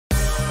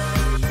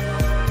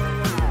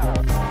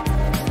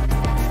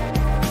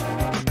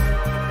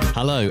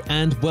Hello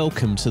and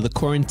welcome to the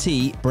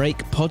QuaranTea Break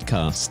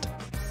Podcast.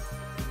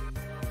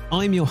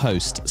 I'm your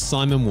host,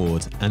 Simon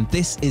Ward, and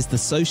this is the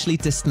socially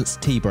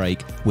distanced tea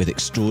break with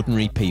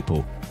extraordinary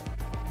people.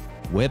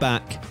 We're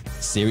back,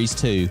 Series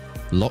 2,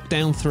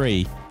 Lockdown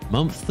 3,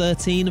 month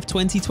 13 of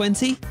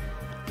 2020.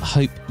 I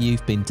hope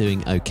you've been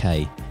doing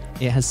okay.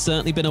 It has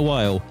certainly been a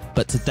while,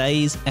 but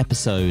today's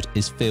episode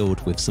is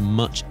filled with some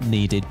much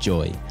needed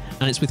joy.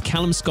 And it's with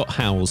Callum Scott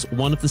Howells,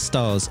 one of the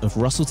stars of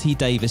Russell T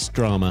Davies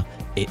drama,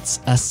 It's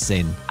a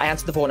Sin. I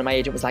answered the phone and my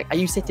agent was like, "Are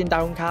you sitting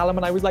down, Callum?"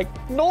 And I was like,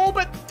 "No,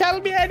 but tell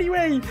me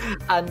anyway."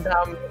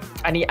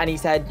 And he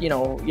said, "You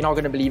know, you're not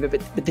going to believe it,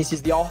 but this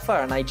is the offer."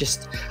 And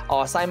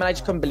Simon, I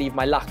just couldn't believe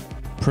my luck.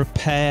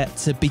 Prepare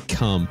to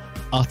become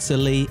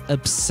utterly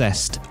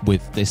obsessed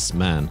with this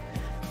man.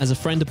 As a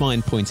friend of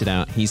mine pointed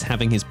out, he's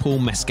having his Paul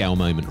Mescal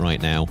moment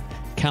right now.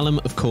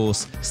 Callum, of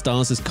course,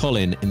 stars as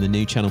Colin in the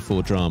new Channel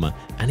 4 drama,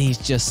 and he's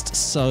just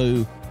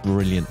so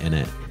brilliant in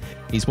it.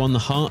 He's won the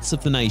hearts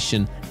of the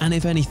nation, and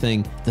if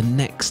anything, the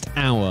next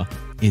hour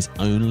is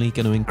only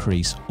going to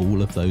increase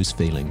all of those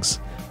feelings.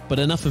 But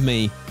enough of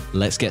me,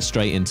 let's get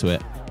straight into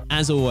it.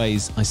 As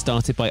always, I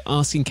started by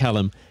asking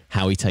Callum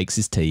how he takes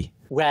his tea.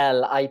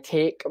 Well, I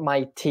take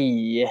my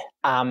tea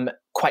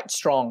quite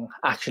strong,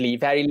 actually.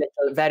 Very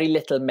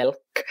little milk.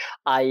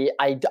 I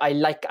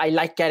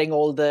like getting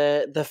all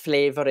the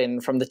flavour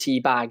in from the tea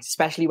bags,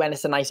 especially when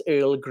it's a nice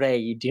Earl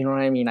Grey. Do you know what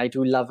I mean? I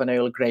do love an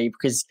Earl Grey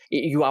because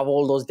you have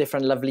all those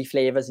different lovely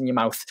flavours in your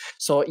mouth.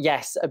 So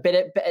yes, a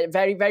bit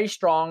very, very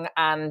strong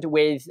and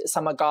with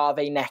some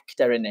agave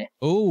nectar in it.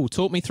 Oh,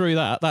 talk me through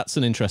that. That's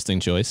an interesting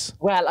choice.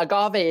 Well,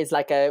 agave is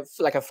like a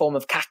form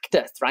of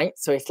cactus, right?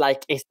 So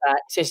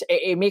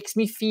it makes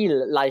me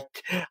feel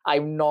like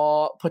I'm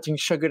not putting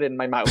sugar in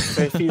my mouth.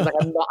 So it feels like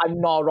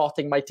I'm not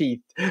rotting my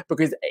teeth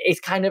because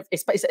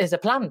it's a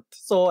plant.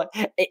 So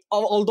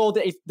although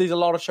there's a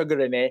lot of sugar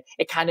in it,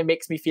 it kind of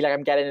makes me feel like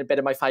I'm getting a bit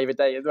of my 5 a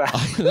day as well.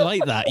 I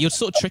like that. You're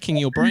sort of tricking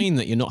your brain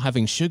that you're not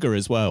having sugar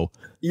as well.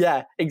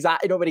 Yeah,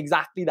 exactly. No, but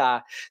exactly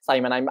that,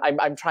 Simon.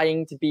 I'm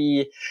trying to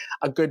be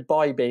a good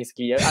boy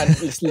basically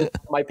and listen to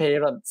my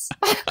parents.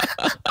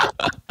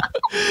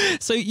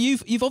 So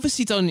you've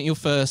obviously done your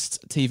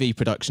first TV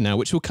production now,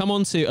 which we'll come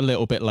on to a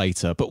little bit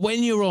later. But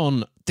when you're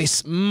on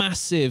this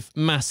massive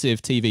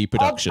TV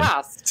production,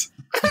 podcast.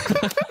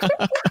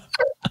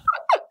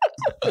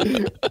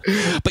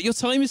 But your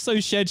time is so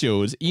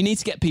scheduled, you need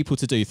to get people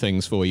to do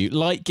things for you,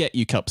 like get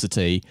you cups of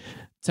tea.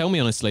 Tell me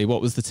honestly,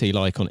 what was the tea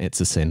like on It's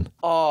a Sin?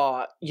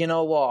 Oh, you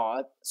know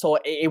what? So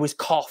it was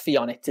coffee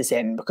on It's a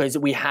Sin because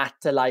we had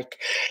to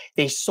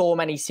there's so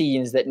many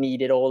scenes that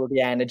needed all of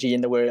the energy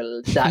in the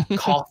world that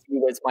coffee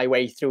was my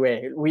way through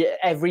it.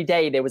 Every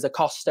day there was a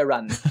Costa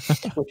run,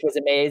 which was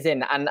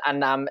amazing.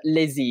 And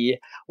Lizzie,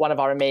 one of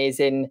our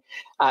amazing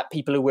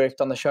people who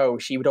worked on the show,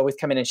 she would always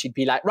come in and she'd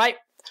be like, "Right,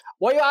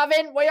 what are you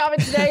having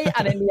today?"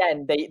 And in the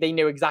end, they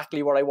knew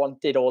exactly what I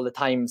wanted all the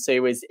time. So it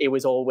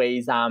was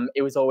always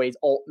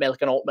oat milk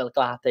and oat milk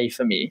latte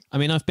for me. I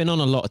mean, I've been on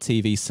a lot of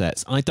TV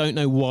sets. I don't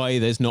know why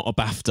there's not a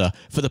BAFTA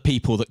for the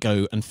people that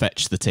go and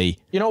fetch the tea.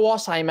 You know what,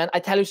 Simon? I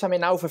tell you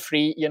something now for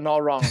free. You're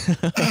not wrong.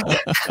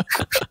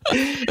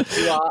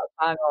 You are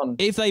bang on.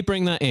 If they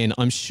bring that in,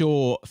 I'm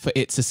sure for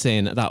It's a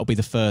Sin, that'll be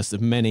the first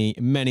of many,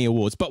 many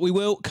awards. But we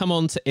will come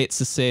on to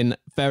It's a Sin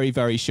very,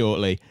 very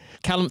shortly.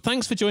 Callum,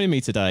 thanks for joining me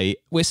today.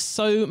 We're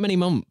so many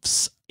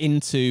months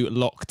into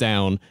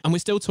lockdown and we're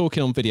still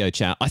talking on video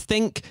chat. I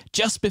think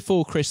just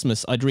before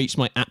Christmas, I'd reached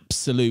my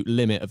absolute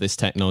limit of this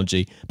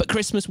technology, but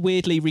Christmas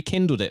weirdly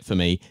rekindled it for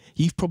me.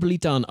 You've probably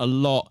done a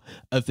lot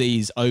of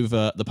these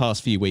over the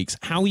past few weeks.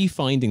 How are you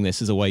finding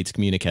this as a way to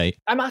communicate?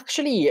 I'm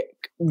actually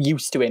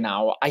used to it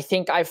now. I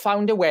think I've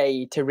found a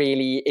way to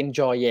really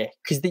enjoy it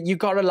because you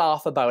got to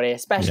laugh about it,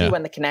 especially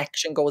when the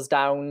connection goes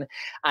down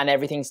and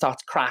everything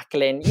starts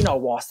crackling. You know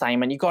what,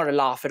 Simon? You got to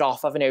laugh it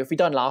off, haven't you? If we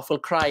don't laugh, we'll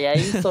cry, eh?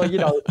 So,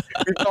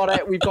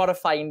 we've got to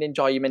find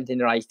enjoyment in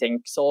it, I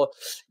think. So,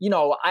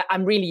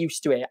 I'm really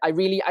used to it. I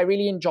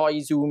really enjoy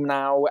Zoom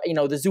now.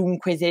 The Zoom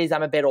quizzes,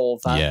 I'm a bit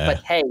over. Yeah.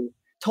 But hey,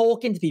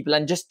 talking to people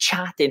and just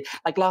chatting.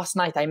 Like last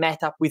night, I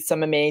met up with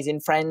some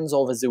amazing friends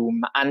over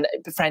Zoom and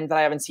friends that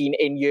I haven't seen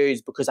in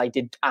years because I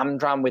did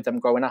Amdram with them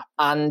growing up.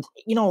 And,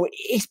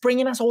 it's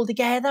bringing us all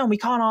together and we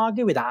can't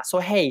argue with that. So,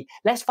 hey,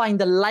 let's find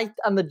the light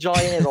and the joy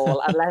in it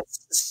all and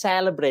let's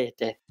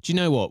celebrate it. Do you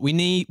know what? We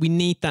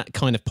need that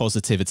kind of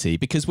positivity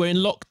because we're in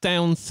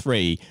lockdown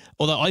 3,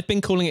 although I've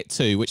been calling it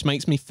 2, which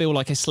makes me feel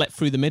like I slept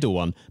through the middle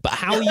one. But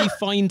how are you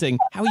finding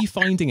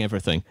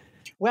everything?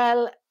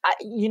 Well,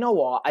 you know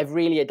what? I've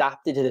really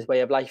adapted to this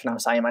way of life now,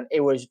 Simon.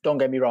 Don't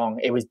get me wrong,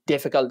 it was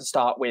difficult to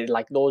start with.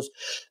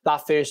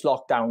 That first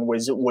lockdown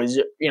was it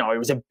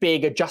was a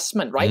big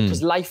adjustment, right?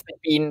 Because life had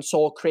been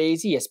so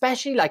crazy,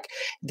 especially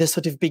the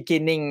sort of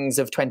beginnings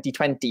of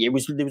 2020.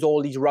 There was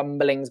all these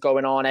rumblings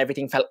going on.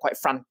 Everything felt quite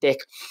frantic,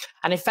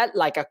 and it felt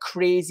like a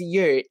crazy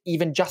year,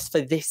 even just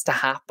for this to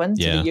happen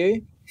to the year.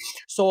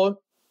 So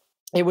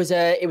it was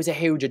a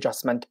huge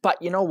adjustment.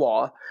 But you know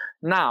what?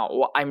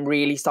 Now I'm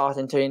really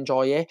starting to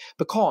enjoy it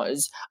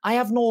because I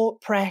have no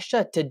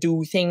pressure to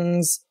do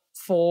things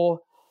for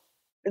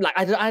like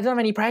I don't have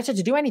any pressure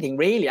to do anything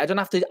really. I don't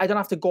have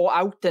to go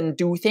out and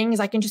do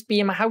things. I can just be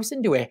in my house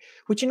and do it.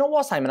 Which, you know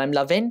what, Simon, I'm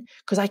loving,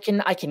 because I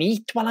can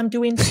eat while I'm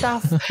doing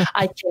stuff.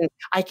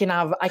 I can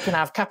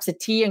have cups of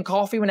tea and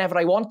coffee whenever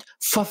I want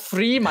for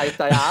free, might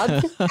I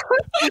add.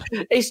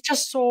 It's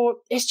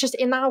just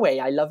in that way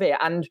I love it,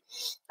 and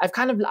I'm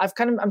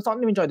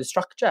starting to enjoy the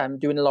structure. I'm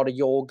doing a lot of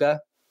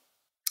yoga,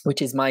 which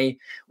is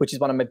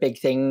one of my big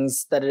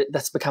things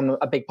that's become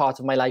a big part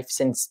of my life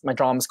since my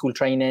drama school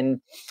training.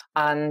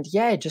 And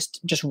yeah,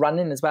 just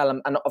running as well.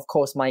 And of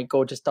course, my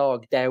gorgeous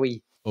dog,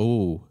 Dewi.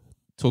 Oh,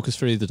 talk us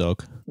through the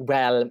dog.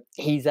 Well,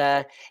 he's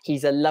a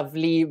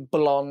lovely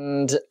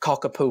blonde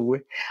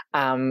cockapoo,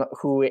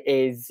 who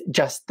is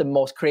just the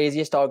most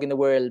craziest dog in the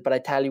world. But I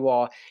tell you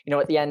what,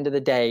 at the end of the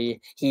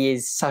day, he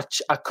is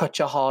such a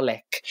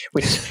cutchaholic,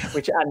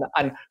 which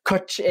and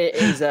cutch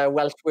is a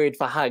Welsh word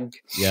for hug.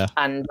 Yeah.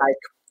 And like,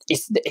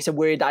 it's a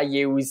word I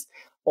use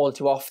all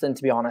too often,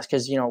 to be honest,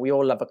 because we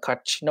all love a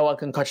cutch. No one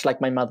can cutch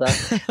like my mother,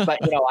 but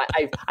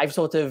I've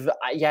sort of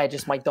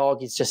just my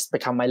dog has just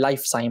become my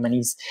life, Simon.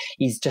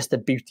 He's just a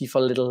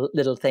beautiful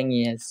little thing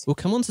he is. We'll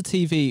come on to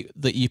TV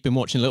that you've been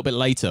watching a little bit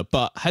later,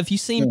 but have you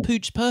seen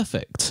Pooch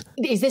Perfect?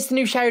 Is this the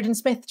new Sheridan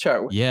Smith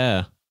show?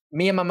 Yeah.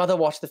 Me and my mother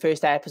watched the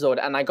first episode,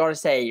 and I gotta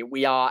say,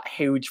 we are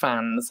huge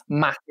fans,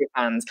 massive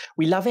fans.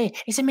 We love it.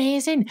 It's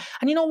amazing.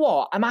 And you know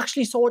what? I'm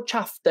actually so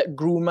chuffed that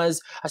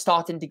groomers are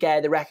starting to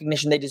get the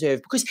recognition they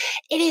deserve, because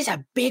it is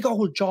a big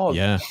old job.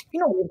 Yeah.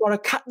 We've got to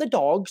cut the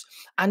dogs,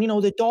 and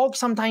the dogs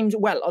sometimes,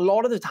 well, a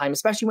lot of the time,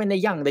 especially when they're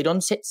young, they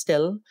don't sit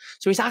still.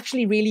 So it's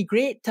actually really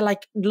great to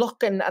like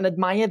look and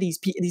admire these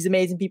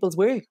amazing people's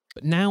work.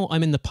 But now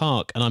I'm in the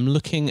park and I'm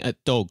looking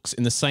at dogs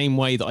in the same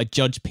way that I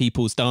judge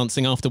people's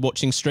dancing after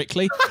watching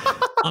Strictly.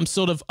 I'm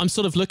sort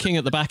of looking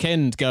at the back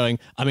end going,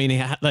 I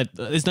mean,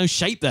 there's no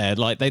shape there.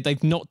 Like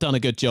they've not done a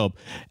good job.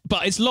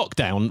 But it's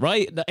lockdown,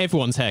 right?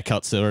 Everyone's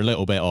haircuts are a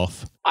little bit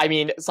off. I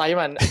mean,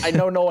 Simon, I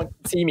know no one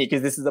can see me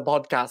because this is a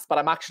podcast, but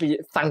I'm actually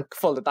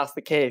thankful that that's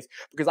the case,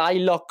 because I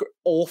look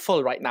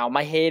awful right now.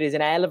 My hair is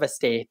in a hell of a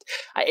state.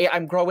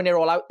 I'm growing it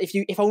all out.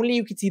 If only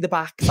you could see the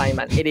back,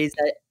 Simon, it is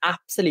an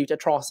absolute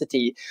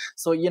atrocity.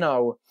 So,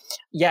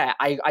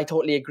 I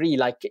totally agree.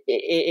 Like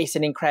it's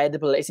an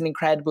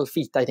incredible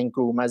feat, I think,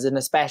 groomers, and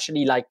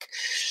especially like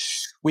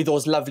with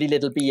those lovely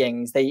little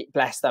beings, they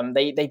bless them.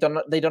 They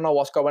don't know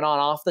what's going on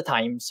half the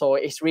time. So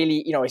it's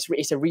really,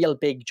 it's a real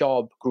big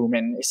job,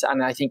 grooming.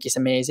 And I think it's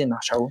amazing,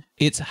 that show.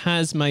 It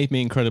has made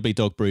me incredibly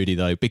dog broody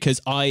though, because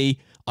I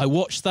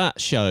watch that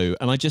show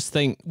and I just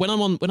think when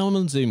I'm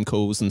on Zoom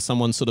calls and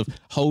someone sort of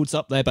holds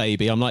up their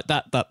baby, I'm like,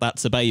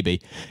 that's a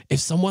baby.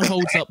 If someone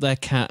holds up their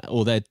cat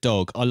or their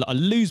dog, I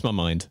lose my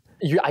mind.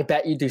 I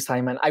bet you do,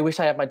 Simon. I wish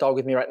I had my dog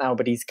with me right now,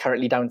 but he's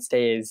currently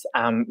downstairs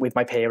with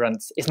my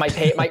parents. It's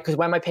because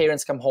when my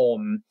parents come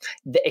home,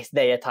 it's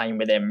their time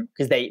with him,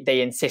 because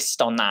they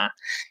insist on that.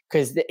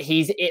 Because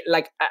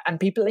and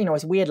people,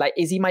 it's weird. Like,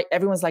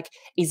 everyone's like,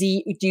 do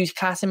you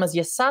class him as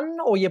your son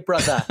or your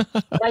brother?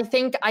 But I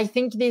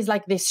think there's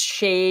like this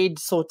shade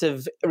sort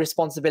of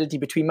responsibility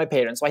between my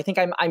parents. So I think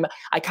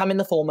I come in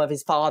the form of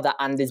his father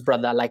and his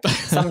brother. Like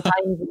sometimes,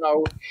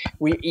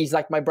 he's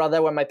like my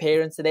brother when my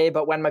parents are there,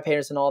 but when my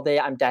parents are not there,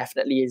 I'm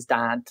definitely his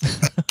dad.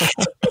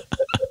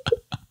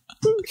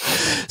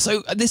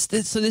 So this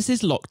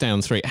is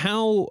lockdown 3.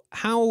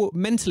 How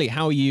mentally,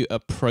 how are you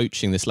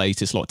approaching this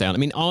latest lockdown? I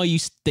mean, are you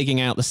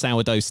digging out the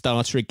sourdough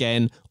starter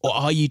again, or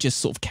are you just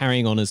sort of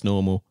carrying on as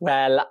normal?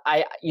 Well,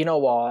 you know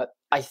what?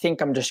 I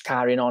think I'm just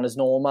carrying on as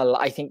normal.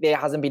 I think there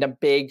hasn't been a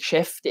big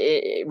shift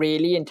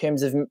really in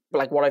terms of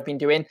like what I've been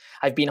doing.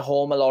 I've been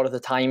home a lot of the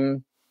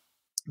time.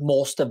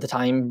 Most of the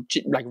time,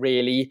 like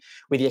really,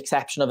 with the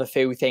exception of a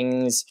few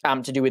things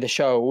to do with the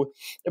show.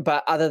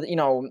 But other,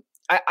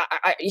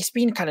 it's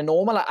been kind of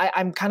normal.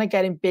 I'm kind of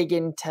getting big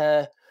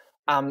into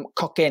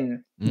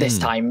cooking this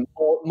time,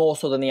 more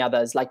so than the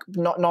others. Like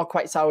not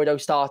quite sourdough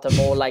starter,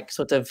 more like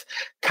sort of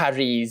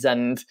curries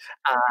and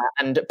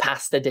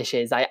pasta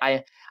dishes.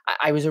 I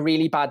was a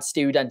really bad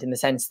student in the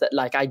sense that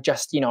like I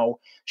just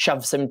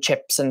shoved some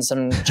chips and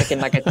some chicken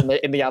nuggets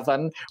in the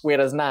oven,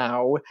 whereas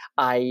now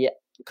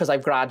because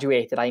I've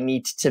graduated, I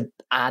need to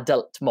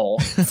adult more.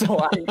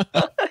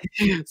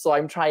 So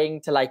I'm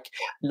trying to like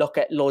look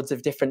at loads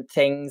of different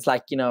things,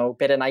 like, bit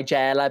of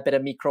Nigella, bit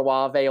of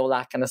microwave, all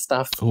that kind of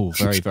stuff. Oh,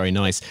 very, very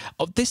nice.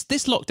 Oh, this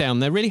lockdown,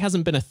 there really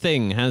hasn't been a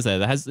thing, has there?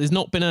 There's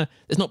not been a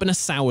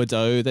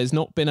sourdough. There's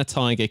not been a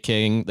Tiger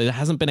King. There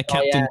hasn't been a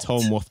Captain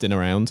Tom wafting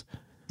around.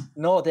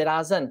 No, there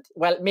hasn't.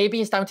 Well,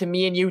 maybe it's down to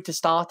me and you to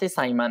start it,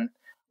 Simon.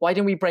 Why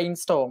don't we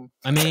brainstorm?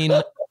 I mean,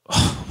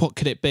 what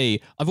could it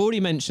be? I've already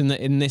mentioned that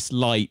in this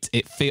light,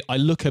 I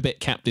look a bit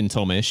Captain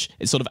Tomish.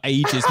 It sort of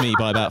ages me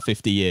by about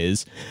 50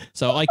 years.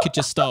 So I could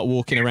just start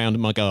walking around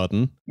in my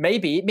garden.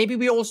 Maybe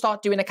we all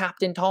start doing a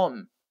Captain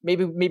Tom.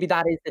 Maybe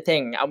that is the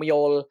thing,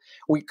 and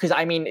because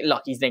I mean,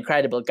 look, he's an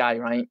incredible guy,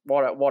 right?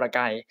 What a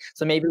guy.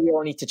 So maybe we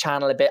all need to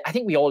channel a bit. I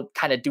think we all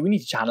kind of do need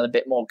to channel a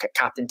bit more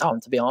Captain Tom,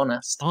 to be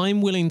honest.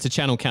 I'm willing to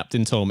channel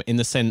Captain Tom in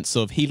the sense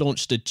of he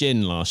launched a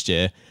gin last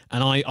year,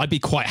 and I'd be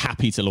quite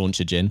happy to launch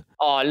a gin.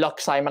 Oh, look,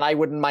 Simon, I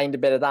wouldn't mind a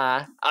bit of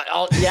that.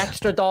 The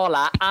extra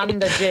 $1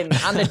 and a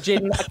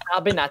gin a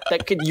cabinet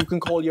that you can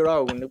call your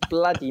own.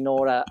 Bloody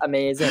Nora,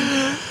 amazing.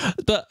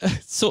 But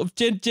sort of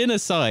gin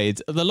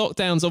aside, the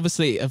lockdowns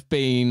obviously have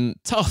been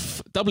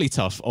tough, doubly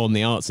tough on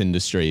the arts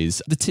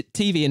industries. The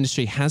TV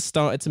industry has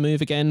started to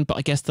move again, but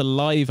I guess the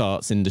live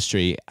arts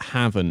industry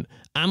haven't.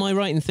 Am I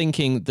right in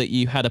thinking that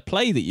you had a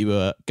play that you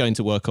were going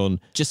to work on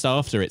just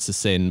after It's a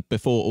Sin,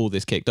 before all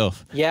this kicked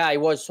off? Yeah, I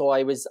was. So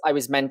I was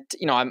meant,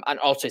 and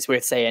also it's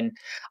worth saying,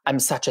 I'm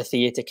such a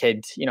theatre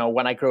kid.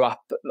 When I grew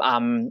up,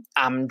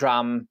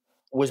 Amdram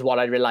was what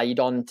I relied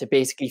on to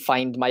basically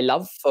find my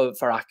love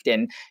for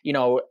acting.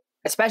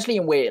 Especially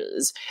in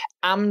Wales,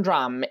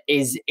 Amdram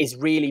is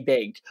really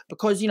big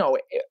because,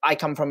 I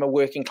come from a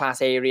working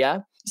class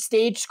area.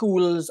 Stage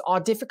schools are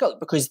difficult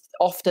because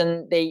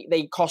often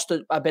they cost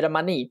a bit of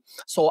money.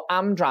 So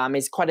Amdram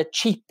is quite a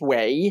cheap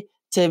way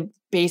to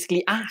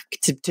basically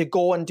act, to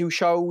go and do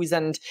shows,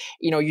 and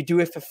you do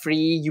it for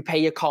free. You pay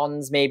your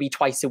cons maybe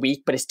twice a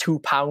week, but it's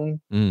 £2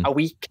 a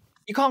week.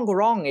 You can't go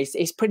wrong.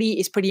 It's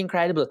pretty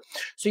incredible.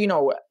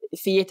 So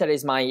theatre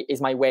is my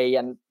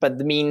way, but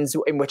the means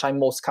in which I'm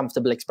most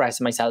comfortable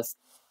expressing myself.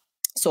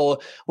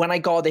 So when I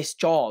got this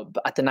job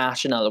at the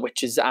National,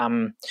 which is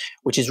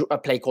a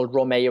play called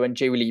Romeo and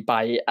Julie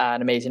by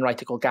an amazing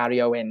writer called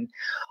Gary Owen,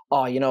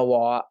 oh, you know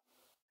what?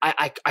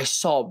 I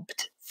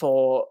sobbed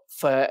for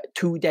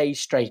 2 days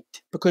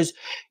straight because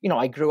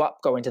I grew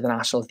up going to the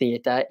National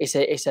Theatre.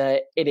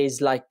 It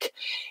is like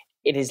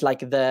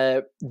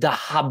the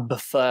hub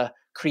for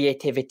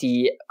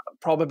creativity,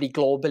 probably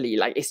globally.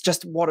 Like, it's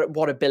just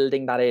what a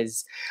building that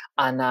is,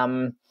 and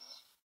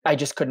I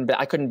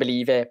couldn't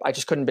believe it. I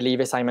just couldn't believe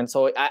it, Simon.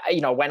 So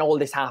when all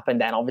this happened,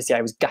 then obviously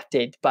I was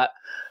gutted, but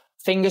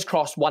fingers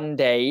crossed one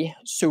day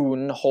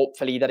soon,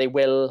 hopefully, that it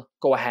will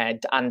go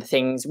ahead and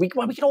things, we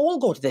can all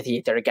go to the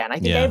theatre again. I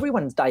think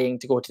everyone's dying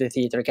to go to the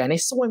theatre again.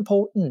 It's so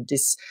important.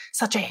 It's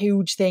such a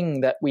huge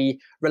thing that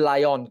we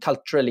rely on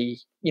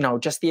culturally,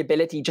 just the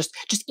ability, just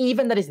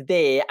even that it's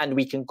there and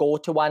we can go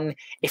to one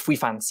if we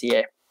fancy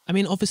it. I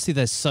mean, obviously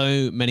there's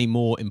so many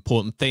more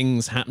important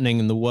things happening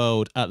in the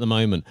world at the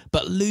moment,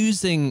 but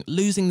losing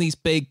these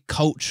big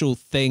cultural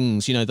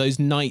things, those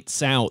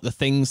nights out, the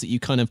things that you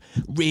kind of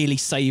really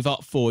save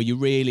up for, you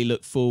really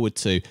look forward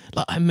to.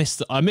 Like, I miss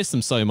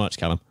them so much,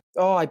 Callum.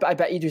 Oh, I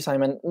bet you do,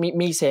 Simon.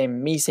 Me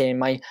same.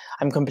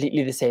 I'm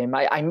completely the same.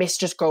 I miss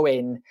just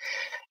going.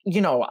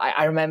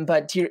 I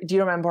remember. Do you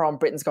remember on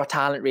Britain's Got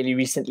Talent really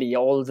recently?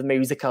 All the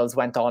musicals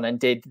went on and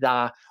did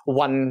the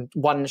one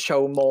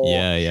show more.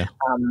 Yeah.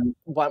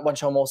 One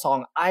show more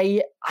song.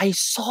 I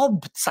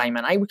sobbed,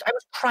 Simon. I was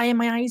crying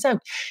my eyes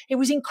out. It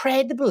was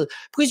incredible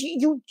because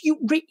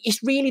it's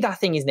really that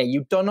thing, isn't it?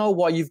 You don't know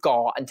what you've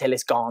got until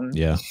it's gone.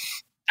 Yeah.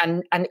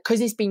 And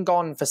because it's been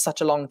gone for such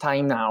a long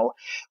time now,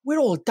 we're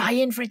all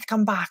dying for it to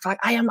come back. Like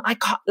I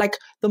can't, like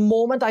the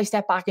moment I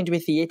step back into a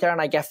theatre and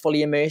I get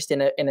fully immersed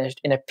in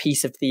a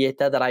piece of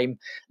theatre that I'm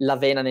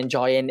loving and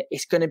enjoying,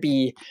 it's going to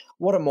be,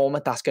 what a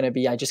moment that's going to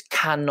be. I just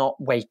cannot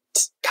wait.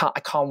 I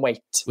can't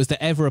wait. Was there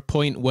ever a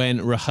point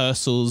when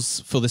rehearsals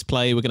for this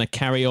play were going to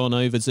carry on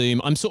over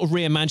Zoom? I'm sort of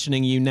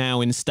reimagining you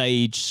now in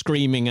stage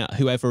screaming at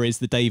whoever is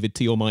the David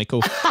to your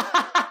Michael.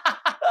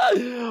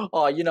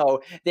 Oh,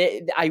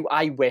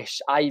 I wish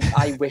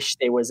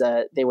there was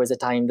a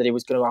time that it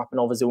was going to happen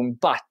over Zoom,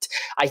 but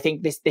I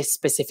think this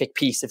specific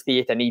piece of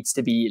theatre needs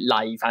to be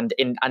live and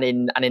in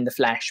the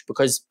flesh,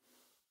 because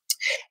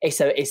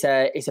it's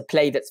a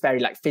play that's very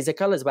like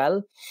physical as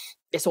well.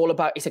 It's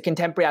a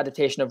contemporary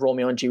adaptation of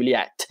Romeo and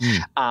Juliet,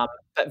 but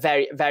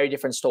very, very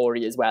different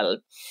story as well.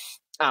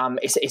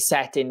 It's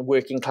set in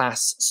working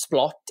class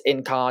Splot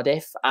in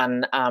Cardiff,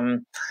 and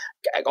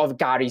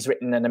Gary's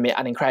written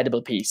an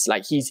incredible piece.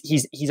 Like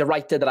he's a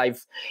writer that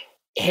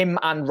him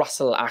and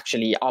Russell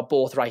actually are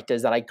both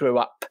writers that I grew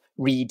up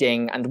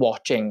reading and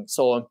watching.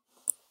 So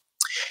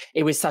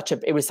it was such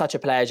a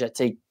pleasure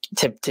to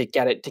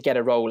get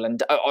a role,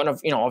 and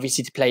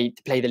obviously to play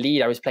the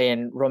lead. I was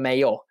playing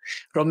Romeo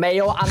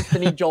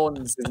Anthony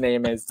Jones, his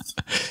name is.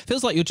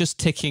 Feels like you're just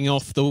ticking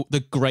off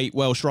the great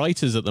Welsh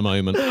writers at the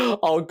moment.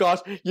 Oh gosh,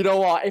 you know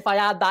what? If I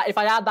had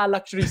that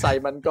luxury,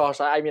 Simon,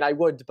 gosh, I mean I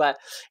would. But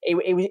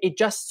it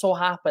just so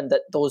happened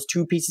that those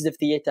two pieces of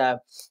theatre,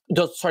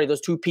 those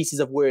two pieces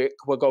of work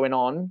were going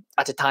on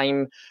at a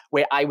time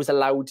where I was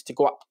allowed to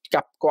go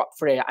up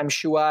for it. I'm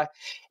sure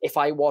if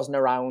I wasn't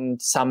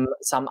around, some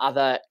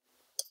other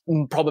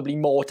probably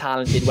more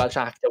talented Welsh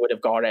actor would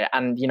have got it,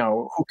 and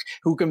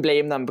who can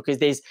blame them? Because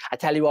I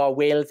tell you what,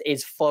 Wales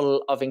is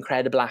full of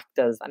incredible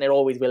actors, and it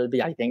always will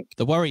be, I think.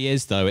 The worry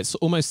is, though, it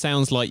almost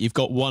sounds like you've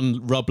got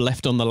one rub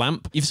left on the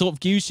lamp. You've sort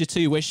of used your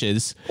two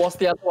wishes. What's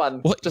the other one?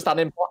 What? Just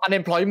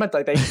unemployment,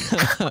 I think.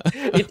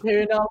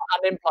 Eternal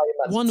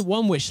unemployment.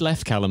 One wish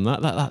left, Callum.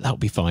 That'll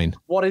be fine.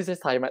 What is this,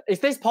 Simon?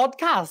 It's this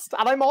podcast,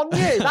 and I'm on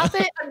you. That's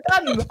it.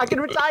 I'm done. I can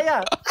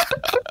retire.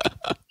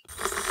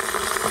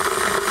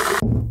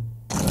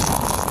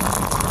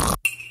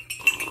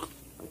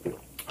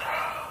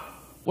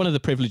 One of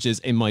the privileges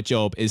in my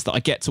job is that I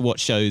get to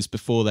watch shows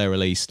before they're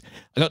released.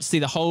 I got to see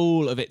the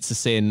whole of It's a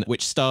Sin,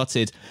 which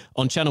started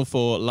on Channel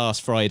 4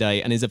 last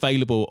Friday and is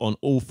available on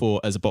all 4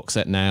 as a box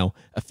set now,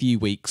 a few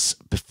weeks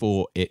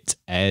before it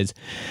aired.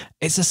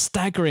 It's a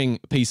staggering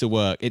piece of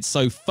work. It's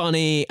so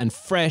funny and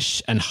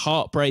fresh and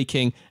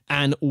heartbreaking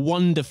and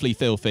wonderfully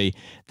filthy.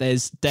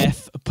 There's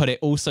death, but it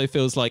also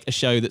feels like a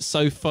show that's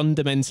so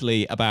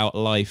fundamentally about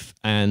life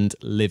and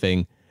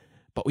living.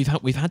 But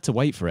we've had to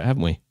wait for it,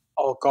 haven't we?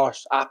 Oh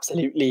gosh,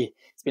 absolutely.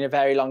 It's been a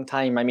very long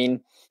time. I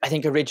mean, I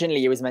think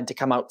originally it was meant to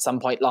come out some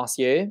point last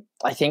year.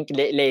 I think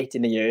late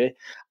in the year.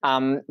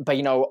 But,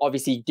 you know,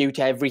 obviously due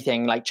to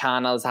everything, like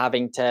channels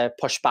having to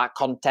push back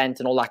content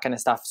and all that kind of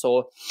stuff.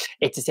 So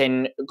It's a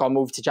Sin got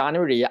moved to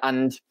January.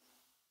 And,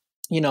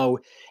 you know,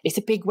 it's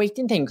a big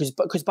waiting thing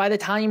because by the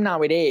time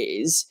now it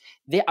is,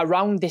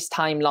 around this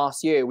time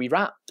last year, we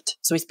wrapped.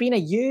 So it's been a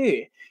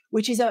year,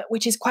 which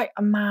is quite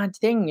a mad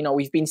thing. You know,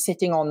 we've been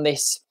sitting on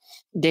this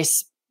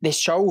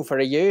show for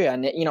a year,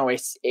 and you know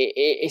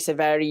it's a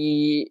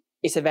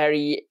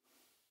very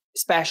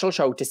special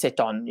show to sit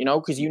on, you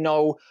know, because you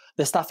know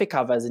the stuff it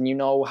covers and you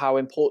know how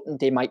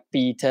important it might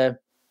be to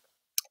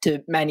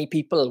many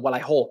people. Well, I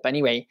hope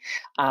anyway.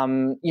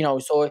 You know,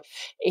 so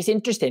it's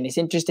interesting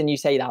you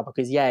say that,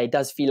 because yeah, it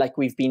does feel like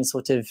we've been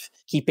sort of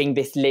keeping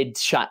this lid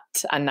shut,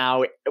 and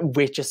now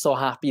we're just so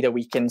happy that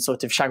we can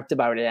sort of shout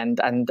about it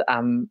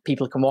and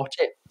people can watch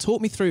it. Talk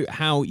me through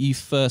how you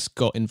first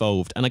got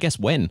involved, and I guess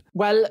when.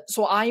 Well,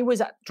 so I was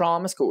at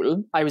drama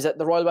school. I was at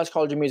the Royal Welsh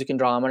College of Music and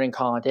Drama in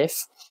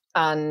Cardiff,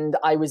 and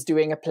I was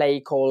doing a play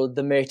called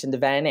The Merchant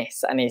of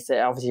Venice, and it's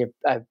obviously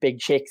a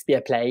big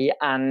Shakespeare play.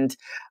 And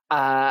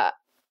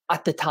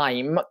at the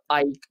time,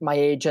 my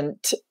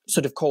agent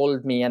sort of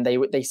called me and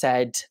they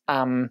said,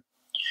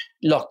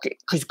 look,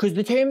 because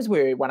the terms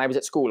were, when I was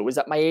at school, was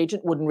that my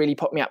agent wouldn't really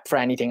put me up for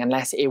anything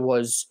unless it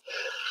was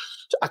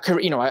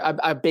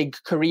a big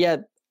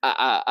career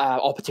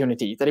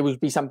opportunity, that it would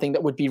be something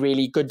that would be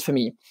really good for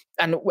me.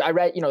 And I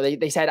read, you know,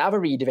 they said, have a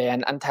read of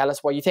it and tell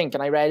us what you think.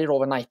 And I read it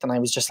overnight and I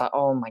was just like,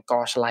 oh my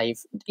gosh, alive.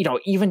 You know,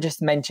 even just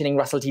mentioning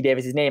Russell T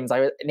Davies' name,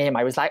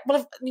 I was like,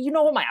 well, you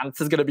know what my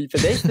answer's going to be for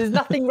this. There's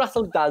nothing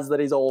Russell does that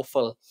is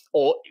awful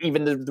or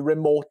even the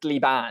remotely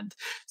bad.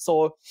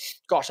 So,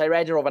 gosh, I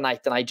read it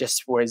overnight and I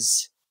just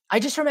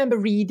remember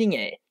reading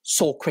it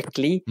so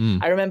quickly.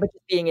 I remember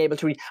just being able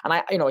to read,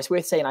 and it's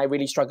worth saying I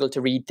really struggle to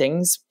read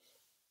things.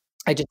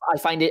 I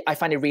find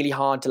it really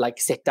hard to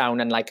like sit down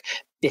and like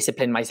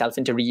discipline myself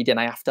into reading.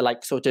 I have to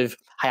like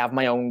I have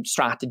my own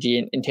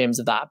strategy in terms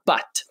of that.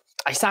 But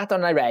I sat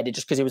down and I read it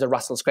just because it was a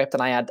Russell script,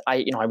 and I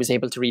was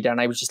able to read it,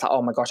 and I was just like,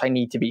 oh my gosh, I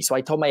need to be. So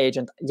I told my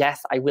agent,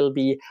 yes, I will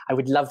be. I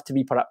would love to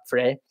be put up for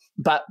it,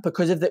 but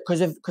because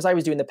I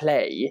was doing the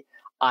play,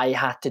 I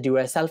had to do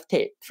a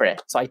self-tape for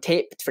it. So I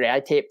taped for it. I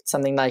taped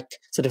something like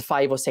sort of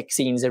 5 or 6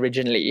 scenes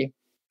originally.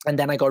 And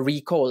then I got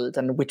recalled,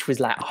 and which was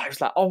like, I was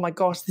like, oh my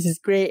gosh, this is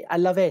great. I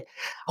love it.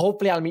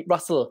 Hopefully I'll meet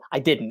Russell. I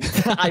didn't.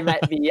 I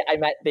met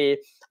the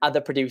other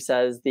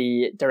producers,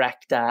 the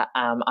director,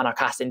 and our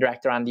casting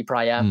director, Andy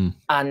Pryor.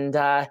 And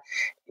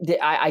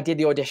I did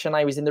the audition.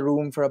 I was in the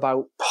room for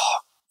about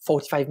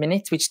 45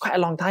 minutes, which is quite a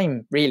long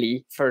time,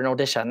 really, for an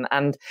audition.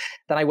 And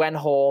then I went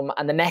home,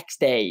 and the next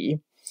day,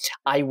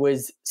 I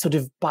was sort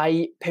of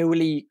by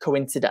purely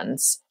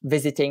coincidence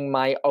visiting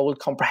my old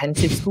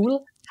comprehensive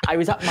school. I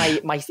was at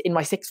in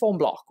my sixth form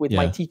block with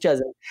my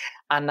teachers,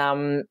 and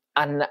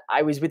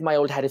I was with my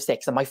old head of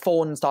six, and my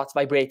phone starts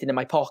vibrating in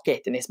my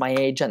pocket, and it's my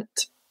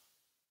agent.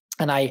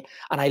 And I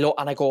look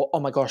and I go, oh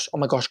my gosh,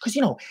 because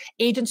you know,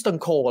 agents don't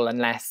call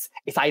unless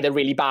it's either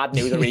really bad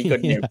news or really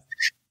good news.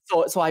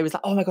 So I was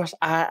like, oh my gosh,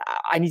 I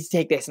need to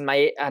take this. And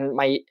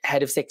my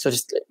head of six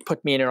just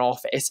put me in her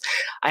office.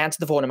 I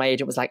answered the phone and my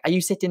agent was like, are you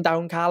sitting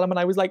down, Callum? And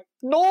I was like,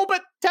 no,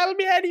 but tell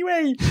me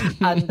anyway.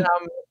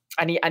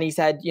 And he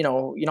said, you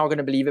know, you're not going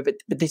to believe it, but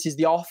this is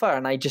the offer.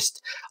 And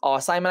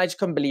Simon, I just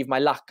couldn't believe my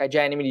luck. I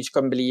genuinely just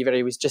couldn't believe it.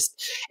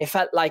 It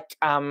felt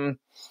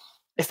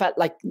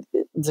like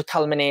the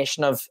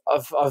culmination of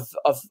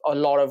a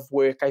lot of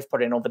work I've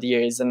put in over the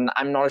years, and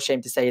I'm not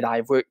ashamed to say that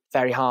I've worked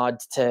very hard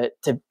to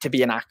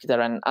be an actor,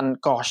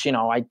 and gosh, you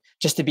know,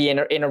 just to be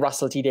in a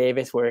Russell T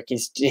Davies work I'm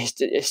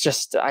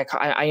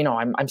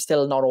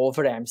still not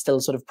over it. I'm still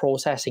sort of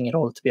processing it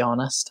all, to be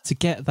honest. To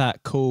get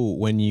that call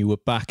when you were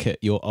back at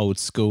your old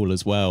school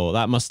as well,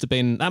 that must have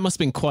been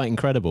quite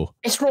incredible.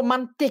 It's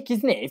romantic,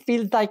 isn't it?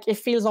 It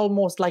feels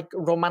almost like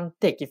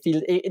romantic.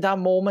 That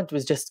moment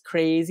was just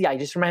crazy. I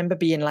just remember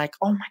being like,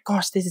 oh my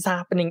gosh, this is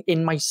happening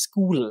in my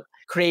school.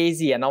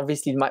 Crazy. And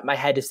obviously my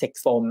head of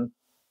sixth form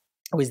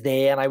was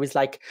there, and I was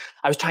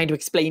trying to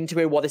explain to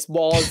her what this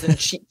was, and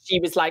she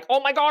was like, oh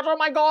my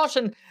gosh,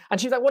 and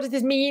she was like, what does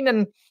this mean?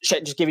 And she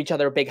just give each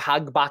other a big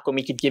hug back when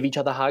we could give each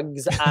other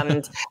hugs.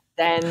 And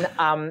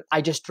then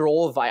I just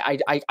drove. I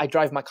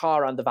drive my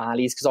car around the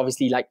valleys because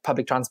obviously like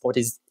public transport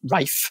is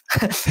rife.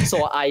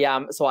 so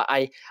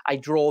I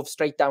drove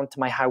straight down to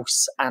my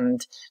house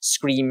and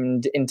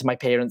screamed into my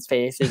parents'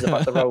 faces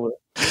about the role.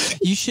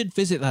 You should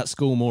visit that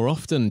school more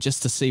often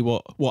just to see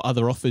what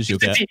other offers you'll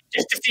get.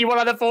 Just to see what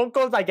other phone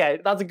calls I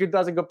get. That's a good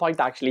point,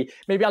 actually.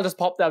 Maybe I'll just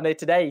pop down there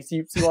today,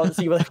 see what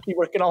they're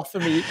working off for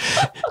me.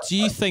 Do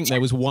you think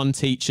there was one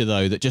teacher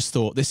though that just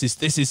thought this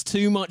is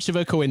too much of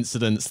a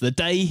coincidence? The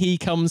day he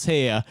comes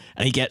here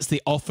and he gets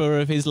the offer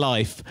of his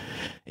life,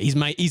 he's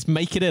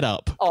making it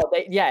up. Oh,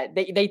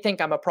 they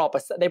think I'm a proper.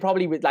 They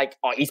probably would like,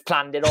 oh, he's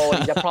planned it all.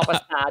 He's a proper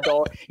sad,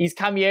 or he's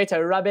come here to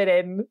rub it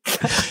in.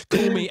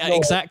 Call me at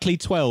exactly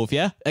 12.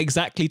 Yeah,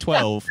 exactly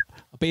 12.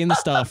 I'll be in the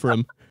staff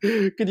room.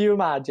 Could you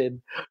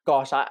imagine?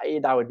 Gosh,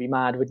 that would be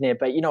mad, wouldn't it?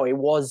 But it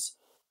was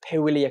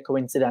purely a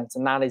coincidence,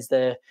 and that is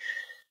the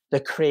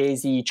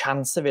crazy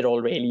chance of it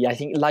all. Really, I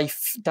think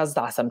life does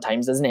that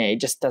sometimes, doesn't it? It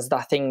just does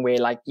that thing where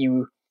like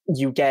you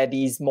get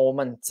these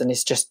moments, and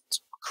it's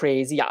just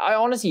crazy. I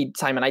honestly,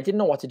 Simon, I didn't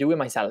know what to do with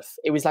myself.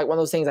 It was like one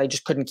of those things I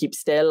just couldn't keep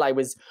still. I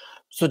was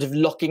sort of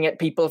looking at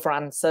people for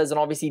answers, and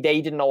obviously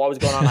they didn't know what was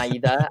going on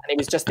either. And it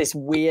was just this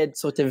weird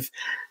sort of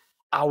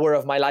hour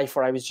of my life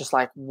where I was just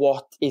like,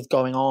 what is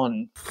going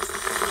on?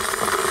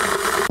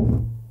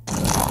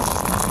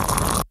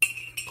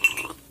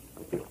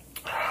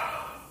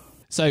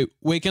 So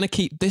we're going to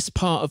keep this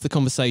part of the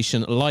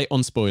conversation light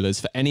on spoilers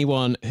for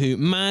anyone who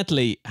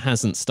madly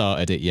hasn't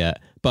started it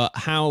yet. But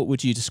how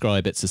would you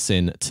describe It's a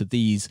Sin to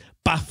these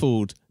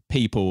baffled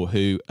people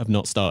who have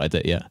not started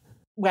it yet?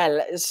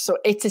 Well, so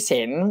It's a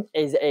Sin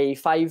is a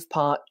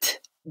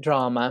 5-part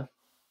drama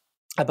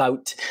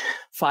about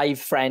 5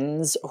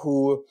 friends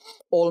who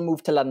all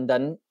moved to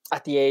London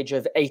at the age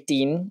of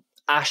 18.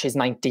 Ash is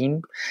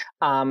 19.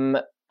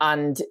 And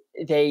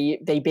they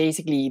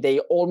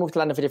all moved to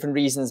London for different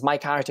reasons. My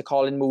character,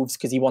 Colin, moves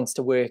because he wants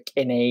to work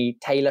in a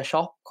tailor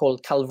shop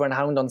called Culver and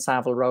Hound on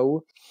Savile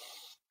Row.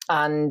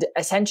 And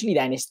essentially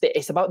then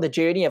it's about the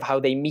journey of how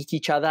they meet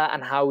each other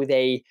and how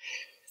they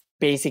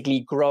basically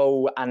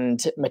grow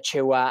and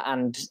mature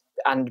and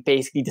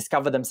basically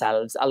discover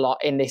themselves a lot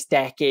in this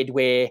decade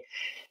where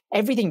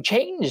everything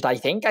changed. I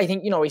think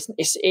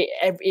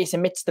it's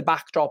amidst the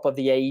backdrop of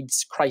the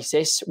AIDS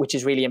crisis, which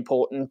is really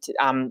important.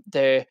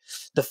 The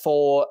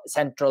 4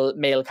 central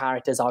male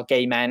characters are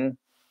gay men,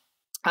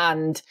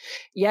 and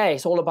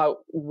it's all about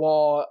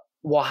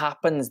what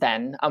happens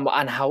then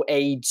and how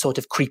AIDS sort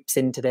of creeps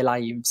into their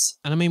lives.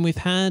 And I mean, we've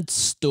had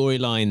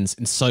storylines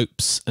in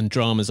soaps and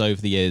dramas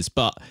over the years,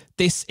 but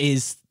this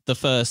is the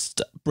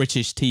first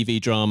British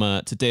TV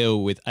drama to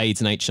deal with AIDS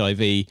and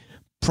HIV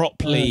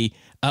properly.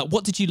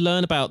 What did you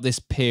learn about this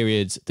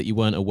period that you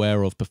weren't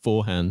aware of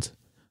beforehand?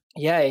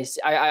 Yes,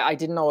 I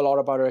didn't know a lot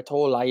about her at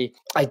all.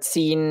 I'd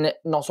seen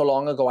not so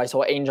long ago, I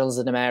saw Angels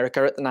in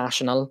America at the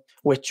National,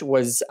 which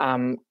was,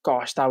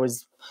 that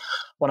was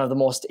one of the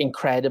most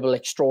incredible,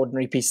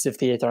 extraordinary pieces of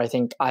theatre I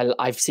think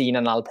I've seen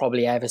and I'll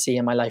probably ever see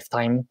in my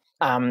lifetime.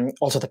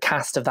 Also, the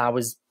cast of that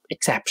was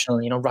exceptional.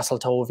 Russell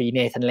Tovey,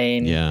 Nathan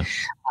Lane. Yeah.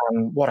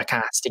 What a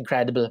cast,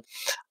 incredible.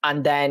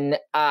 And then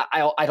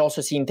I'd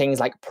also seen things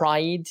like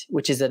Pride,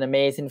 which is an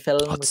amazing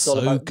film. It's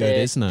so good,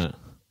 isn't it?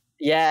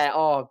 Yeah,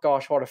 oh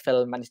gosh, what a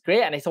film. And it's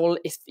great. And it's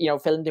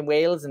filmed in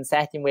Wales and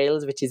set in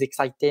Wales, which is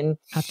exciting.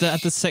 Had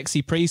the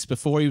sexy priest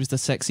before he was the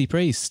sexy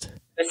priest.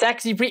 The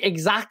sexy priest,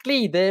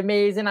 exactly. The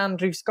amazing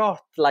Andrew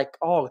Scott.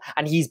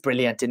 And he's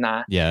brilliant in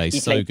that. Yeah,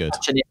 he's so good.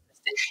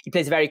 He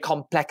plays a very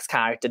complex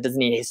character,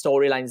 doesn't he? His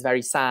storyline is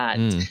very sad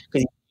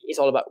because it's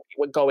all about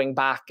going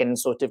back and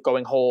sort of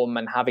going home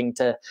and having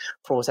to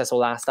process all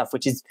that stuff,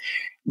 which is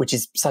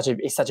such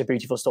a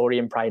beautiful story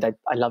in Pride. I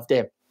loved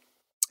it.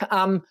 Not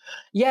a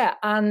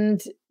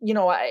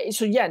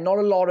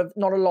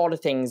lot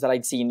of things that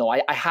I'd seen though.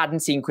 I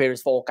hadn't seen Queer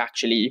as Folk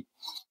actually.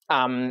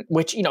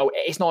 Which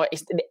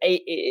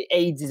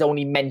AIDS is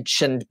only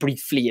mentioned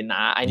briefly in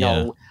that, I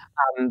know. Yeah.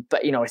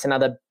 But it's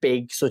another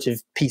big sort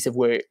of piece of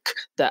work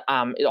that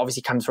it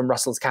obviously comes from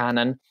Russell's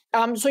canon.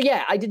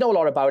 I did know a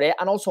lot about it,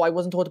 and also I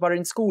wasn't taught about it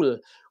in school,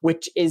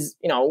 which is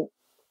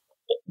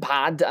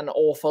bad and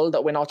awful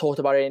that we're not taught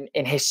about it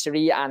in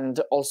history, and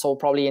also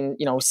probably in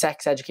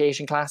sex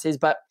education classes.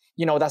 But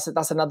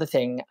that's another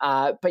thing.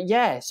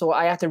 So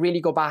I had to really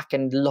go back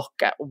and look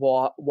at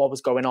what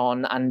was going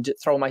on and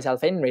throw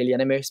myself in really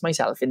and immerse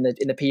myself in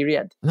the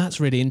period. And that's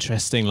really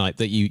interesting, like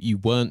that you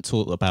weren't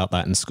taught about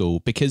that in school,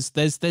 because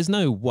there's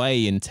no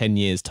way in 10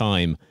 years'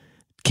 time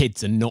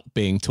kids are not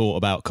being taught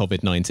about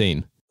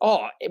COVID-19.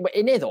 Oh,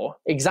 in it though,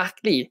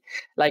 exactly.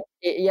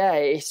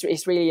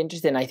 It's really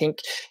interesting. I think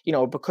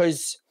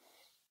because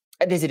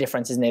there's a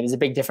difference, isn't there? There's a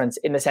big difference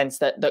in the sense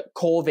that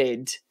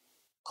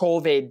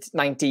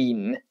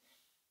COVID-19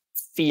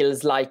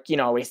 feels like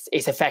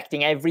it's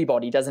affecting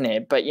everybody, doesn't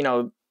it? But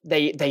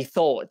they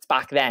thought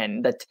back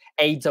then that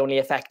AIDS only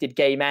affected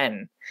gay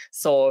men,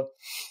 so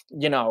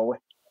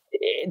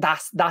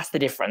that's the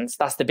difference.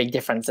 That's the big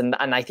difference, and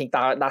I think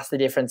that's the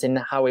difference in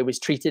how it was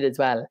treated as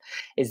well.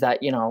 Is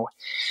that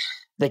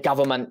the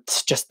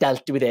government just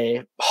dealt with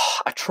it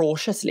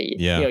atrociously.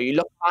 Yeah. You know, you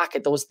look back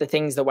at the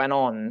things that went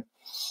on,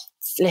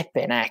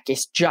 flipping heck,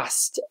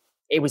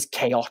 it was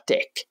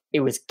chaotic.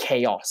 It was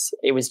chaos.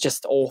 It was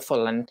just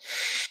awful. And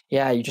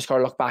yeah, you just got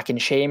to look back in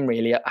shame,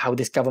 really, at how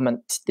this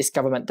government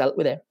dealt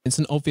with it. It's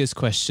an obvious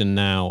question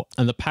now,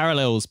 and the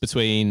parallels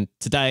between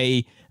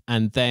today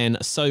and then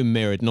are so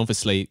mirrored. And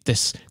obviously,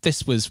 this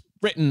was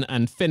written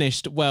and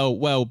finished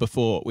well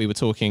before we were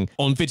talking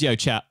on video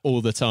chat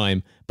all the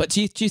time. But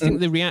do you think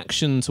the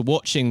reaction to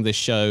watching this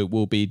show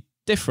will be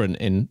different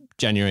in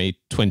January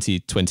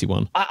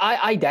 2021?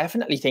 I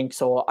definitely think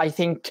so. I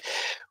think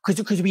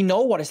because we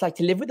know what it's like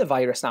to live with the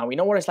virus now. We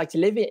know what it's like to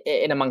live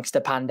in amongst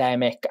a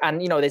pandemic.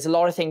 And, you know, there's a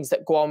lot of things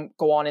that go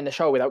on in the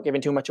show without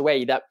giving too much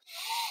away that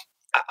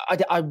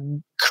I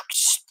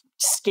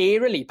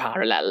scarily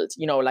paralleled.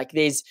 You know, like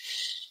there's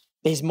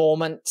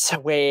moments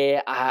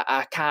where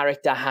a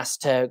character has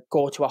to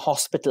go to a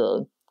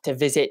hospital to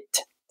visit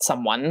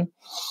someone,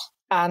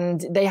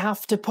 and they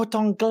have to put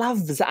on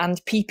gloves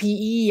and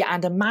PPE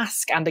and a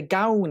mask and a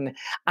gown,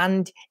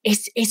 and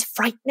it's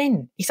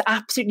frightening. It's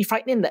absolutely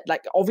frightening that,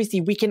 like, obviously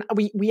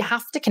we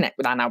have to connect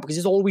with that now because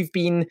it's all we've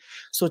been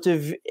sort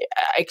of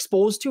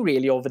exposed to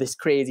really over this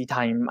crazy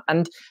time.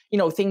 And, you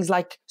know, things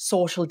like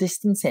social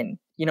distancing.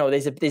 You know,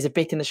 there's a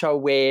bit in the show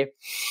where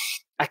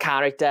a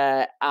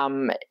character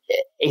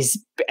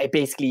is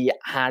basically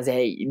has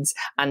AIDS,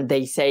 and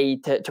they say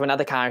to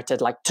another character,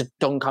 like, to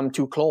don't come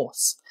too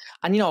close.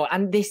 And, you know,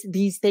 and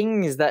these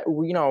things that,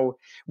 you know,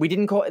 we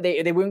didn't call,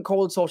 they weren't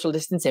called social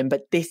distancing,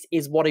 but this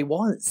is what it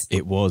was.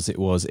 It was.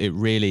 It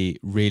really,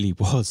 really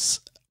was.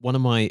 One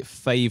of my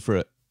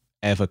favourite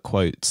ever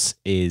quotes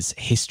is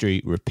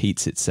 "History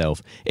repeats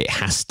itself. It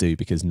has to,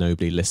 because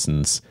nobody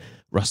listens."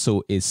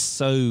 Russell is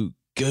so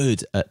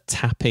good at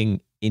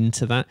tapping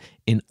into that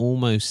in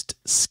almost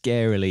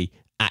scarily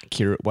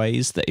accurate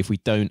ways that if we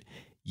don't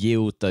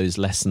yield those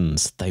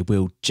lessons, they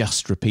will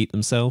just repeat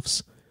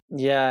themselves.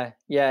 Yeah,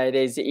 it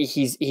is.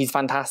 He's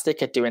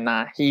fantastic at doing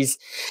that.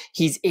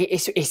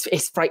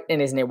 It's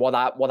frightening, isn't it? What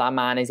that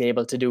man is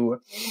able to do.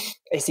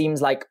 It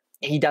seems like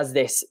he does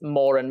this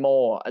more and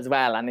more as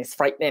well, and it's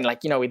frightening.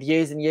 Like, you know, with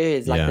years and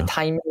years, like the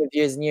timing of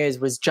years and years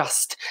was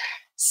just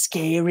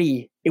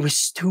scary. It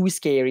was too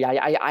scary.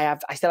 I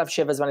still have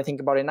shivers when I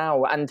think about it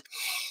now. And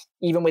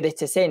even with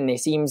It's a Sin, it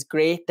seems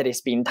great that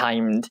it's been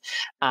timed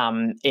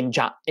in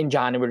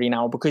January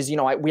now, because, you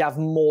know, we have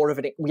more of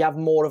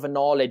a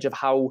knowledge of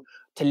how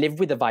to live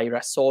with the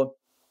virus. So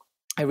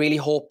I really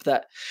hope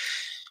that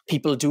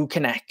people do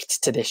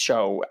connect to this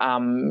show,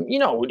 you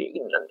know,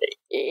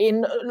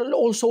 in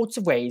all sorts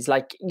of ways,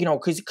 like, you know,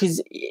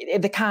 because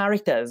the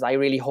characters I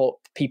really hope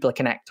people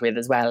connect with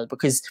as well,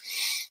 because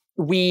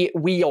we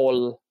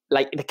all,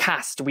 like the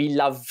cast, we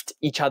loved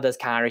each other's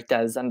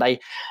characters, and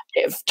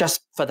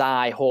just for that,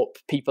 I hope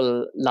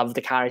people love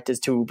the characters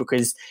too,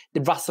 because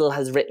Russell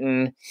has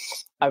written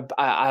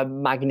a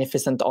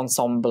magnificent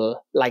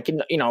ensemble. Like,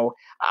 you know,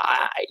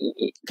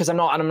 because I'm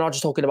not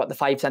just talking about the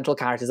 5 central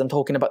characters. I'm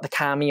talking about the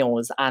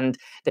cameos and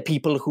the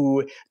people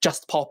who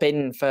just pop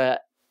in for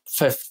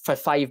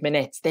 5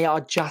 minutes. They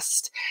are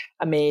just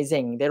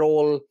amazing. They're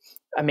all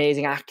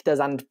amazing actors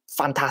and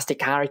fantastic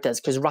characters,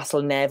 because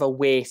Russell never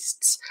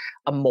wastes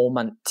a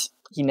moment.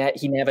 He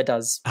never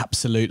does.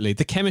 Absolutely.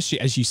 The chemistry,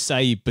 as you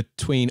say,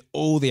 between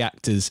all the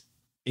actors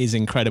is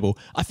incredible.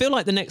 I feel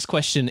like the next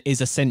question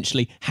is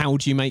essentially, how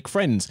do you make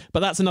friends?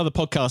 But that's another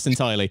podcast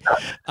entirely.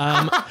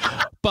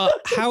 But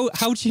how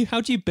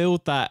do you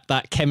build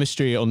that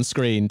chemistry on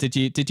screen? Did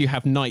you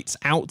have nights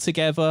out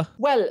together?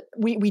 Well,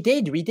 we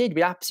did.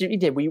 We absolutely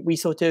did. We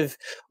sort of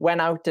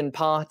went out and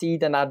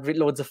partied and had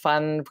loads of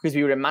fun, because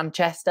we were in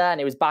Manchester, and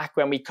it was back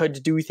when we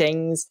could do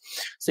things.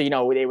 So, you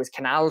know, there was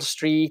Canal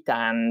Street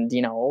and,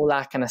 you know, all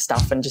that kind of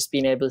stuff, and just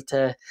being able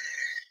to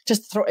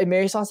just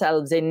immerse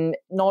ourselves in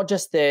not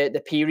just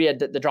the period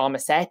that the drama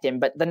set in,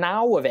 but the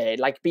now of it,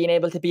 like being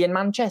able to be in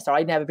Manchester.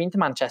 I'd never been to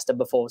Manchester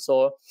before.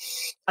 So,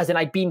 as in,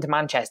 I'd been to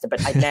Manchester,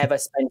 but I'd never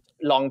spent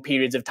long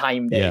periods of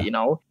time there, you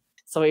know?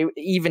 So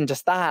even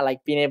just that,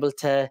 like being able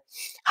to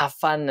have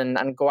fun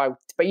and go out.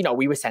 But, you know,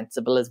 we were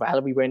sensible as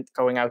well. We weren't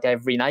going out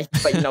every night,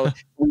 but, you know,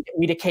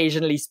 we'd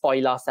occasionally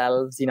spoil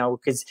ourselves, you know,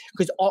 because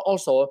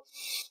also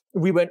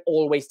we weren't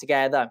always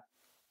together.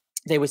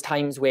 There was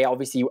times where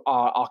obviously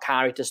our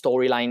character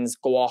storylines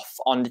go off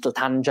on little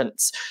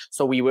tangents.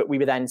 So we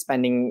were then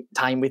spending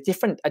time with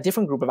a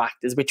different group of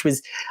actors, which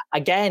was,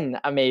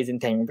 again, amazing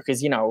thing,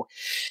 because, you know,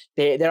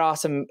 there are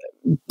some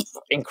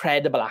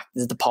incredible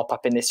actors that pop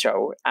up in this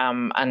show.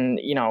 And,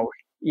 you know,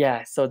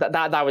 yeah, so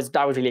that was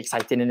really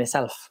exciting in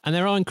itself. And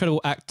there are incredible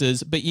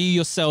actors, but you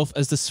yourself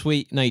as the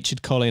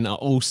sweet-natured Colin are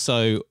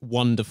also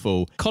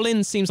wonderful.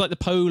 Colin seems like the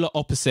polar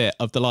opposite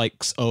of the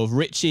likes of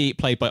Richie,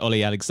 played by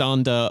Ollie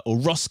Alexander, or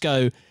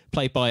Roscoe,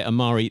 played by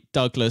Amari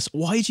Douglas.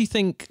 Why do you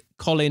think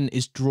Colin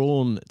is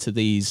drawn to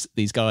these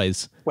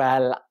guys?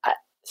 Well,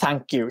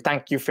 thank you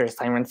first,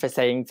 Simon, for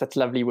saying such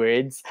lovely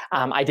words.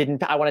 I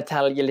want to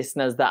tell your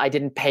listeners that I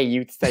didn't pay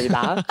you to say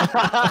that.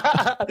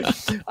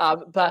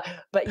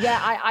 But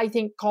yeah, I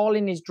think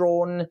Colin is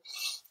drawn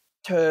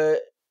to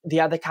the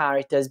other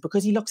characters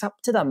because he looks up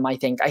to them. I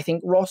think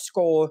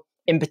Roscoe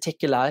in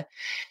particular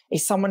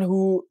is someone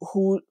who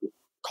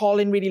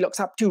Colin really looks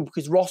up to,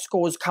 because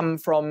Roscoe's come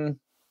from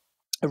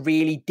a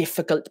really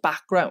difficult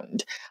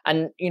background,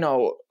 and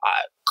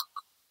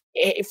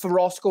for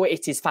Roscoe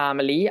it's his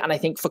family, and I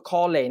think for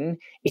Colin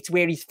it's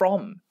where he's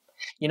from.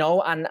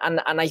 And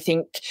I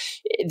think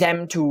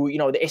them two,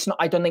 it's not.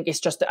 I don't think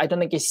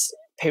it's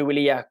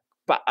purely a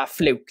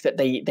fluke that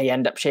they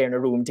end up sharing a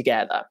room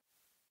together.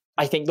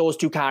 I think those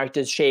two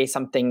characters share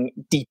something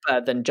deeper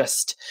than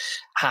just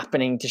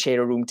happening to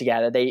share a room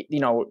together. They,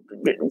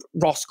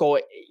 Roscoe,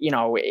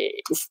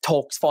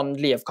 talks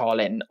fondly of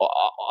Colin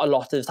a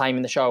lot of the time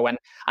in the show, and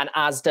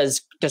as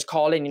does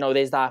Colin.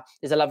 There's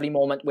a lovely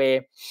moment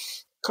where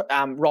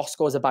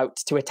Roscoe's about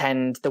to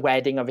attend the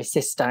wedding of his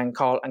sister, and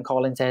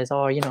Colin says,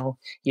 "Oh, you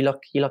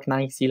look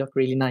nice. You look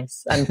really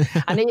nice." And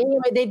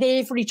they're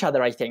there for each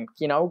other, I think.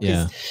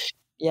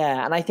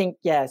 Yeah, and I think,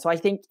 so I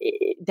think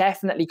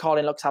definitely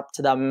Colin looks up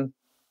to them.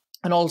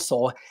 And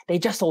also, they're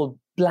just all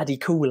bloody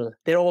cool.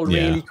 They're all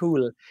really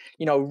cool.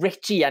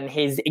 Richie and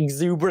his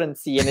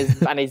exuberancy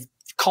and his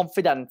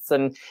confidence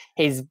and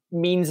his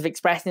means of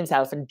expressing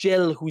himself, and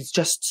Jill, who's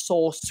just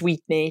so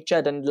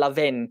sweet-natured and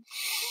loving.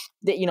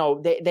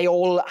 They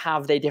all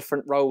have their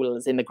different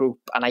roles in the group,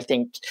 and I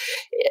think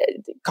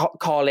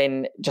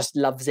Colin just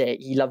loves it.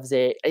 He loves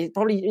it.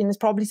 It's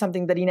probably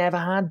something that he never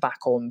had back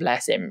home,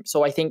 bless him.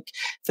 So I think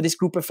for this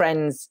group of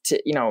friends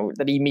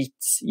that he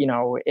meets,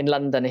 in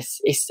London, I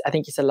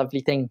think it's a lovely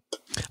thing.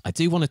 I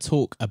do want to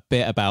talk a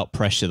bit about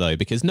pressure though,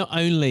 because not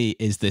only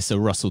is this a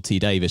Russell T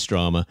Davies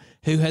drama,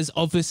 who has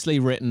obviously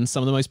written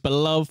some of the most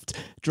beloved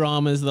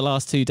dramas of the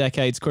last 2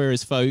 decades, Queer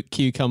as Folk,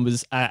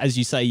 Cucumbers, as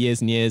you say, Years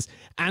and Years,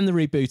 and the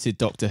rebooted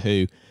Doctor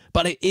Who.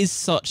 But it is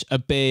such a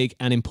big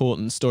and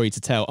important story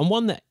to tell, and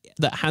one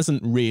that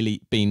hasn't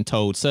really been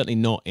told, certainly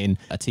not in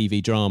a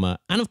TV drama.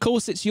 And of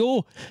course, it's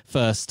your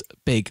first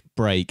big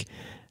break.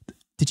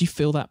 Did you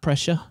feel that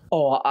pressure?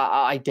 Oh,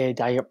 I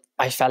did.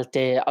 I felt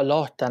it a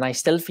lot, and I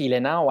still feel it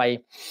now.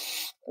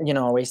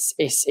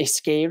 It's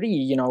scary,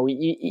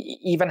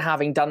 even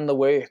having done the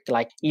work,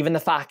 like even the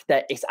fact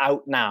that it's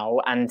out now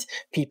and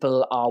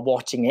people are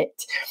watching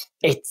it,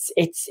 it's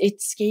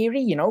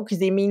scary,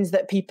 because it means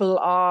that people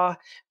are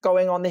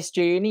going on this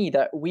journey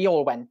that we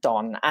all went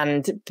on,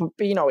 and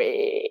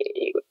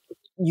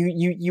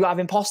you have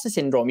imposter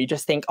syndrome. You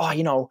just think,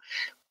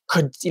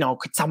 could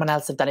someone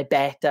else have done it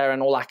better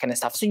and all that kind of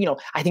stuff. So,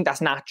 I think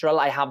that's natural.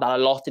 I have that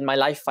a lot in my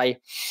life. I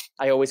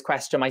always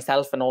question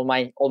myself and all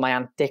my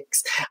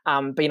antics.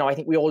 But, I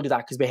think we all do that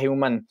because we're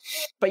human.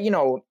 But,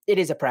 it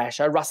is a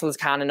pressure. Russell's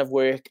canon of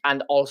work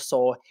and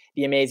also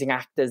the amazing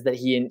actors that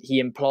he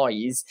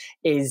employs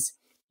is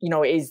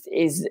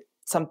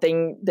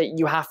something that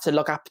you have to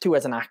look up to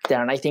as an actor.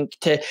 And I think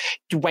to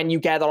when you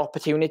get that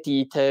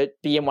opportunity to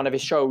be in one of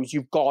his shows,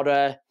 you've got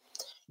to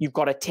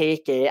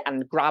take it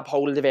and grab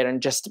hold of it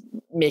and just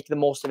make the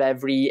most of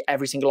every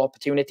single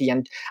opportunity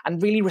and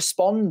really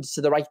respond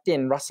to the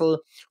writing. Russell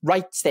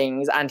writes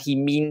things and he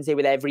means it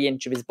with every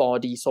inch of his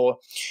body. So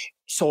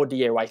do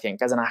you, I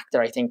think, as an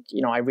actor. I think,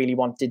 I really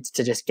wanted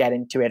to just get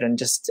into it and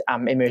just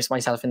immerse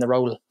myself in the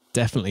role.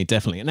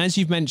 Definitely. And as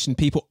you've mentioned,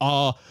 people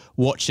are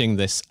watching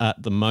this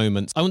at the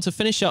moment. I want to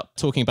finish up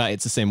talking about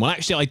It's a Sin. Well,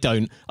 actually, I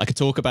don't. I could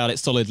talk about it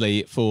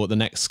solidly for the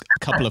next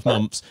couple of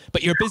months,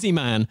 but you're a busy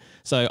man,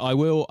 so I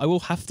will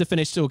have to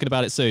finish talking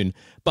about it soon.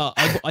 But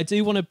I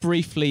do want to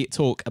briefly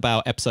talk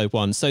about episode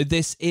 1. So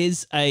this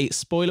is a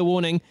spoiler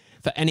warning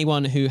for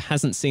anyone who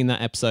hasn't seen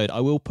that episode.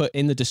 I will put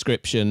in the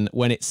description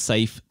when it's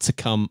safe to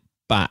come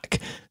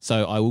back.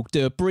 So I will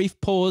do a brief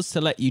pause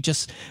to let you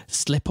just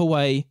slip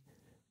away.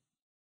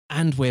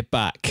 And we're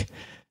back.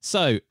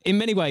 So, in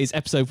many ways,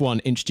 episode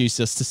 1 introduced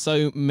us to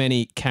so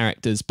many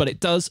characters, but it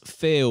does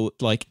feel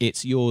like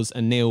it's yours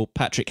and Neil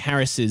Patrick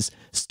Harris's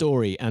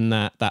story and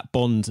that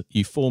bond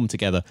you formed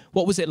together.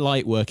 What was it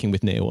like working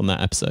with Neil on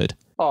that episode?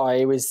 Oh,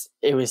 it was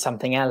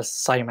something else,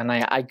 Simon.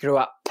 I grew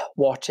up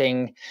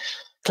watching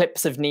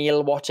clips of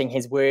Neil, watching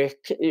his work.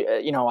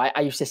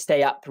 I used to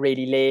stay up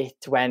really late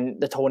when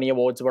the Tony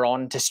Awards were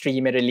on to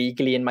stream it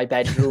illegally in my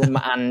bedroom.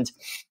 And,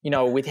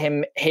 with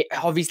him,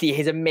 obviously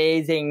his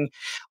amazing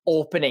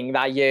opening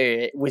that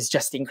year was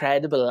just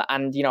incredible.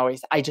 And,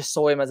 I just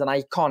saw him as an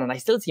icon, and I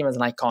still see him as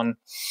an icon.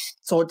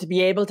 So to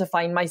be able to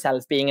find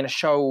myself being in a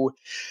show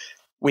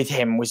with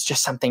him was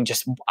just something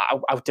just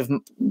out of,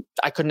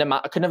 I couldn't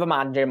have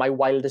imagined in my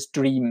wildest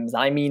dreams.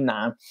 I mean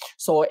that.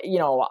 So,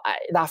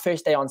 that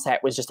first day on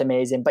set was just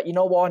amazing. But you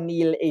know what?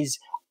 Neil is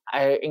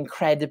an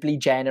incredibly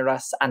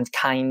generous and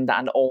kind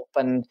and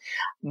open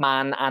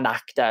man and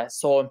actor.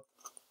 So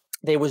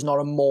there was not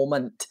a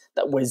moment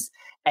that was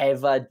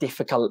ever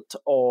difficult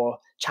or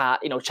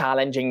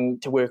challenging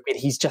to work with.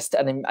 He's just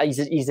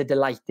he's a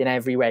delight in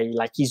every way.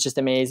 Like, he's just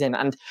amazing.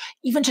 And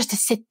even just to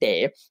sit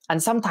there,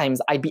 and sometimes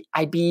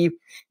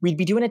we'd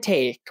be doing a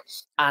take,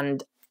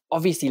 and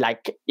obviously,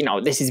 like,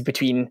 this is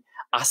between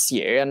us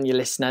here and your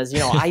listeners,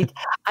 I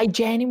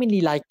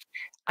genuinely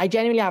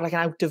have like an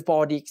out of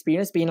body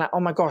experience, being like, oh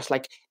my gosh,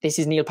 like, this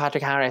is Neil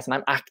Patrick Harris and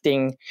I'm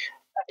acting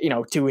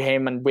to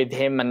him and with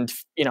him and,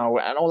 and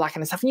all that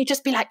kind of stuff. And you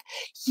just be like,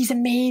 he's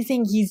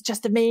amazing. He's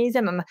just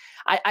amazing. And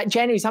I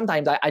genuinely,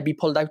 sometimes I'd be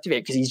pulled out of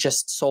it because he's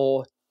just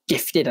so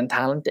gifted and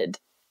talented.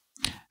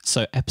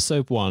 So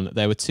episode 1,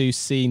 there were 2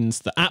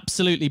 scenes that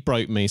absolutely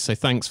broke me. So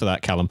thanks for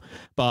that, Callum.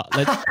 But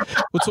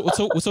we'll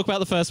talk about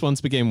the first one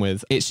to begin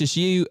with. It's just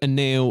you and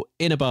Neil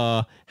in a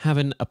bar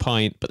having a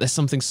pint, but there's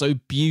something so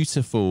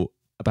beautiful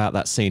about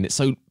that scene. It's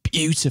so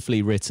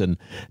beautifully written.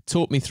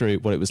 Talk me through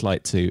what it was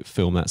like to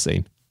film that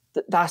scene.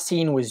 That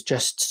scene was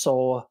just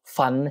so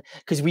fun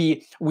because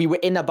we were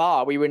in a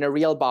bar. We were in a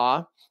real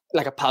bar,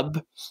 like a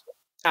pub.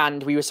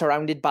 And we were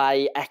surrounded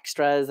by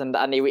extras and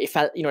it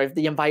felt,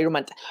 the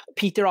environment.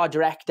 Peter, our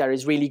director,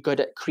 is really good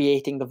at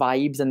creating the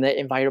vibes and the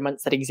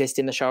environments that exist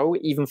in the show,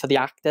 even for the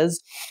actors.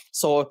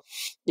 So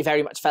it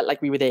very much felt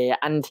like we were there.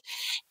 And,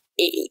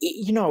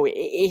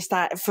 it's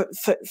that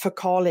for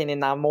Colin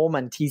in that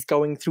moment, he's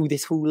going through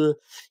this whole,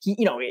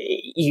 he's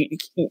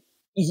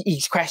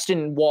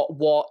questioning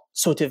what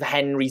sort of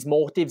Henry's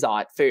motives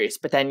are at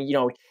first. But then,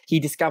 he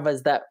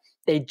discovers that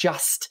he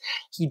just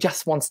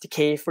wants to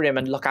care for him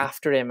and look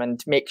after him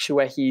and make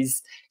sure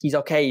he's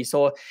okay.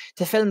 So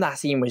to film that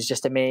scene was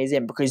just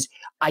amazing because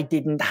I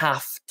didn't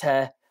have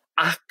to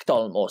act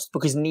almost,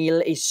 because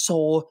Neil is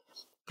so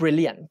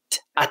brilliant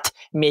at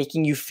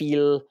making you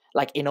feel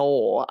like in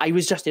awe. I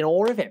was just in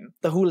awe of him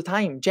the whole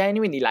time,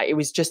 genuinely. Like, it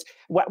was just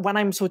when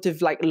I'm sort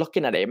of like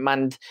looking at him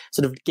and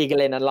sort of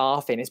giggling and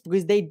laughing, it's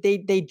because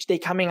they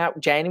coming out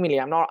genuinely.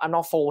 I'm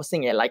not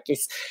forcing it. Like,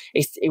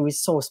 it was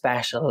so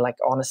special. Like,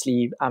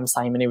 honestly,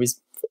 Simon, it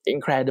was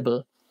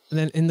incredible. And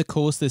then in the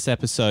course of this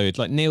episode,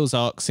 like, Neil's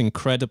arc's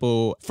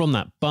incredible. From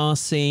that bar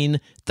scene,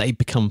 they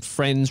become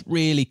friends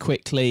really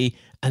quickly.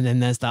 And then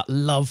there's that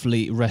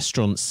lovely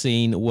restaurant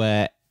scene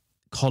where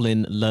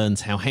Colin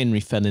learns how Henry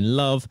fell in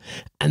love.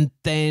 And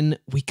then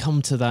we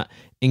come to that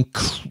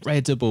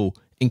incredible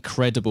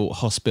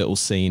hospital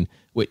scene,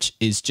 which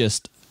is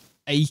just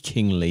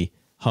achingly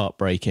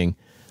heartbreaking.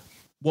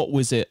 What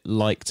was it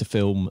like to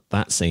film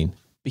that scene?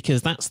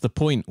 Because that's the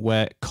point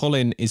where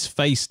Colin is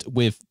faced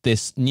with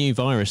this new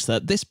virus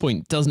that at this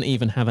point doesn't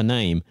even have a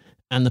name,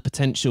 and the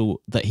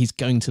potential that he's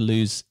going to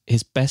lose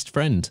his best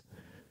friend.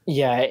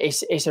 Yeah,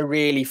 it's a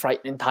really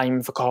frightening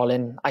time for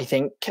Colin. I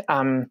think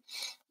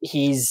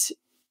he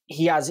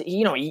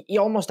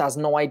almost has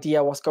no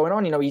idea what's going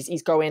on.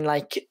 He's going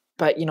like,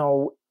 but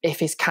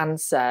if it's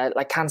cancer,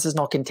 like, cancer's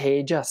not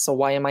contagious, so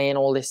why am I in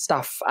all this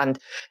stuff? And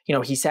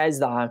he says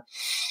that,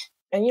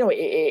 and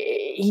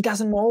he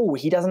doesn't know,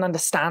 he doesn't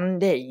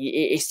understand it.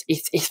 It's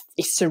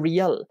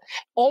surreal,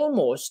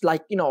 almost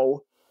like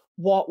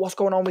what's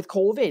going on with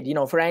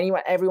COVID. For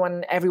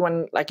everyone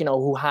like,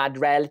 who had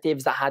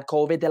relatives that had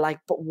COVID, they're like,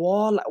 but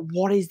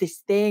what is this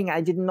thing? I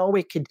didn't know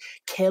it could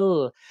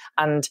kill,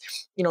 and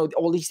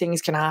all these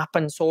things can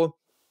happen. So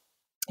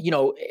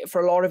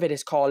for a lot of it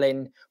is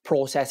Colin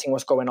processing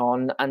what's going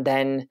on, and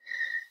then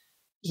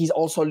he's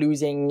also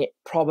losing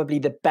probably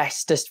the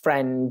bestest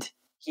friend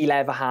he'll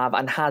ever have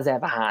and has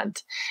ever had.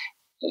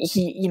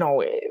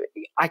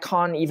 I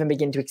can't even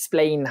begin to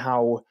explain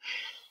how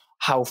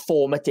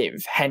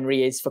formative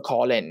Henry is for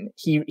Colin.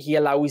 He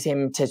allows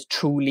him to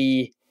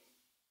truly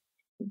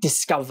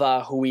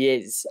discover who he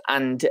is.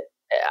 And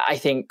I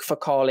think for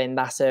Colin,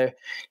 that's a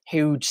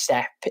huge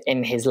step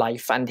in his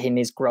life and in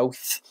his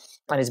growth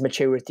and his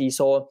maturity.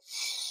 So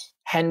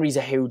Henry's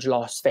a huge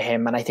loss for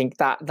him. And I think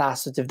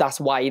that's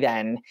why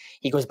then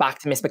he goes back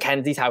to Miss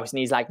Mackenzie's house and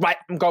he's like, right,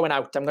 I'm going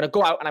out. I'm going to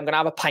go out and I'm going to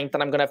have a pint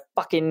and I'm going to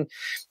fucking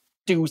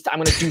do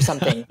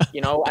something,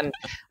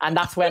 and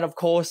that's when, of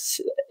course,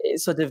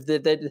 sort of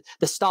the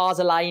stars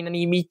align and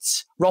he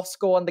meets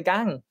Roscoe and the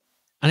gang.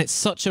 And it's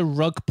such a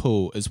rug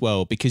pull as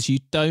well, because you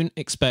don't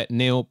expect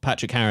Neil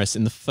Patrick Harris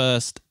in the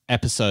first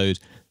episode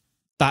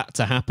that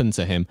to happen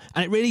to him.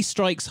 And it really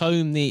strikes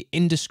home the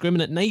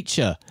indiscriminate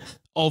nature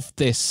of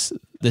this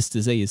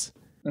disease.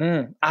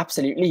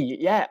 Absolutely,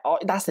 yeah.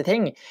 That's the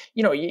thing.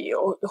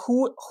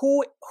 Who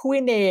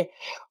in their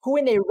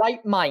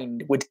right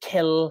mind would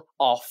kill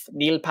off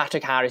Neil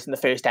Patrick Harris in the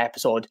first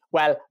episode?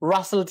 Well,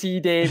 Russell T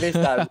Davies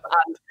does,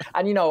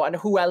 and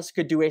who else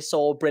could do it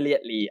so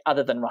brilliantly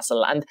other than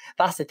Russell? And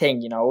that's the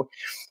thing.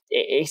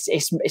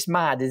 It's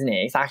mad, isn't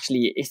it?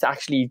 It's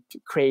actually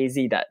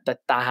crazy that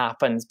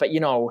happens. But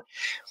you're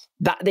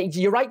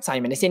right,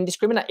 Simon. It's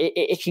indiscriminate.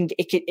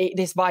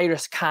 This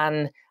virus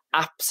can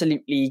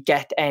absolutely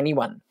get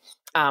anyone,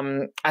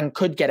 and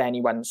could get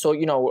anyone. So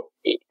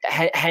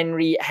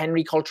Henry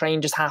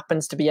Coltrane just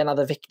happens to be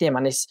another victim,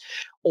 and it's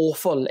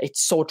awful.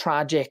 It's so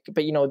tragic.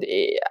 But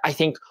I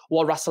think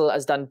what Russell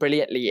has done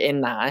brilliantly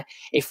in that,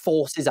 it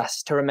forces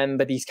us to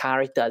remember these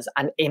characters,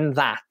 and in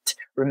that,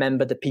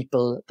 remember the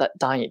people that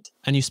died.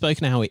 And you've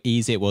spoken how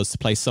easy it was to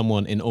play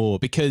someone in awe,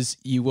 because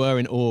you were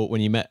in awe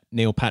when you met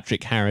Neil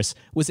Patrick Harris.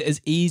 Was it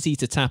as easy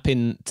to tap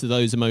into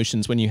those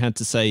emotions when you had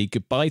to say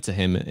goodbye to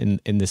him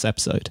in this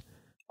episode?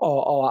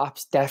 Oh,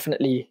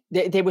 definitely.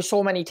 There were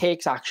so many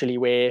takes actually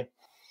where,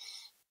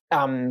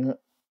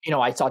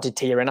 I started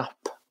tearing up.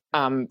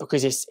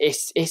 because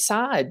it's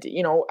sad,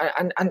 you know,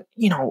 and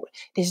you know,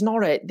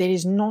 there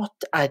is not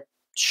a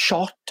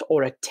shot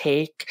or a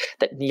take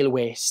that Neil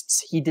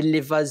wastes. He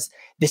delivers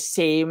the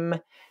same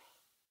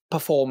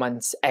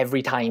performance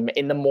every time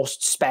in the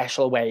most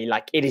special way.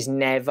 Like, it is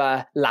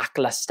never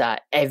lackluster.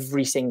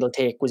 Every single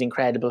take was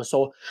incredible.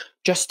 So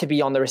just to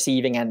be on the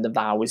receiving end of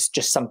that was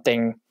just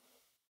something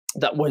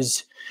that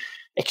was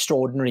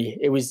extraordinary.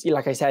 It was,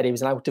 like I said, it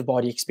was an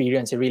out-of-body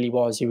experience. It really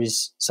was. It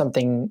was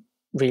something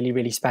really,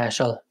 really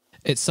special.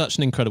 It's such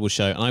an incredible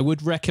show, and I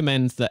would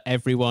recommend that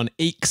everyone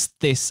ekes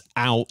this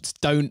out.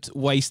 Don't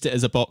waste it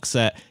as a box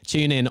set.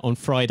 Tune in on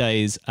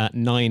Fridays at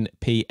 9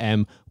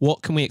 p.m.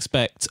 What can we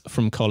expect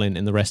from Colin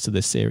in the rest of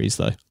this series,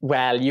 though?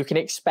 Well, you can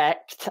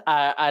expect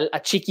a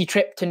cheeky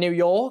trip to New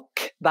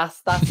York.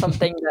 That's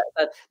something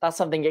that's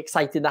something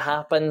exciting that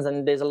happens,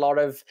 and there's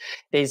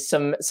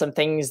some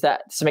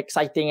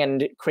exciting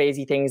and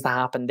crazy things that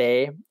happen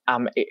there,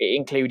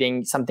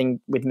 including something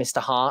with Mr.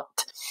 Hart.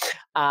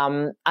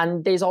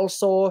 And there's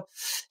also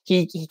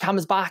he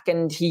comes back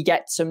and he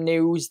gets some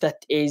news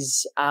that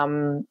is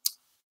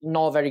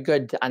not very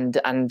good, and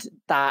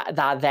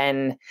that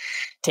then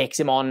takes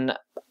him on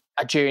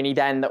a journey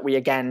then that we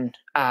again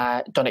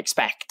don't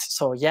expect.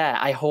 So yeah,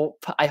 I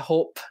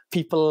hope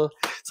people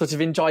sort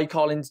of enjoy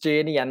Colin's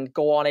journey and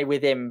go on it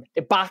with him,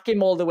 back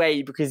him all the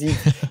way, because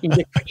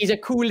he's a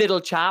cool little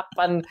chap,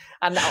 and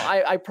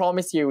I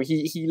promise you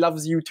he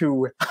loves you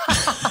too.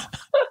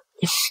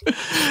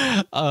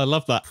 I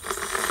love that.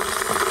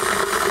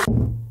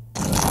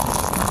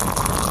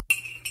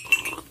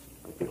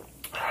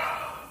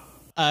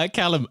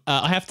 Callum,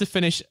 I have to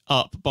finish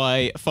up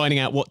by finding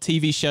out what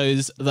TV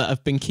shows that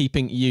have been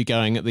keeping you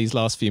going at these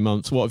last few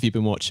months. What have you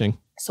been watching?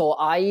 So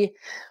I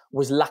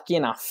was lucky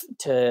enough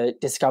to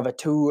discover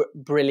two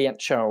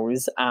brilliant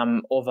shows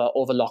over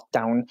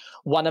lockdown.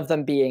 One of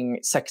them being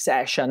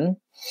Succession,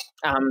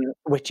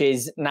 which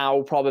is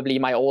now probably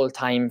my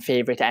all-time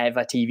favorite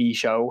ever TV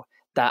show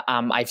that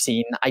I've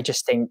seen. I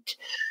just think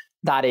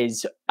that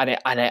is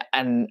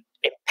an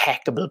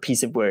impeccable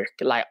piece of work.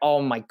 Like,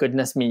 oh my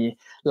goodness me.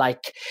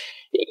 Like,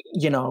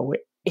 you know,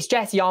 it's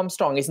Jesse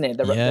Armstrong, isn't it?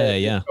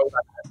 Yeah.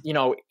 You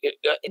know,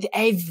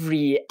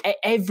 every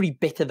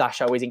bit of that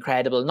show is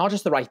incredible. Not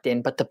just the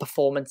writing, but the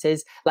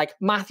performances. Like,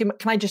 Matthew,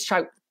 can I just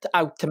shout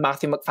out to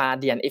Matthew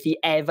McFadden if he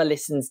ever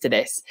listens to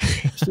this?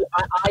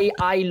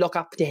 I look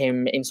up to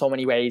him in so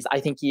many ways.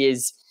 I think he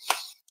is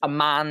a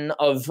man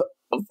of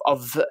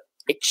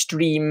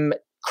extreme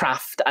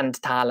craft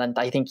and talent.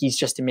 I think he's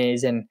just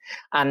amazing,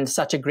 and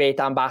such a great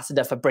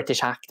ambassador for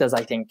British actors,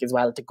 I think, as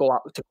well, to go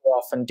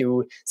off and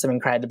do some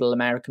incredible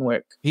American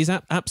work. He's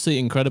absolutely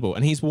incredible,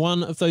 and he's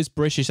one of those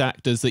British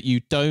actors that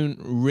you don't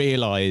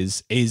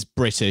realise is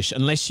British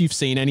unless you've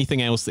seen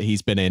anything else that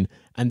he's been in.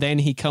 And then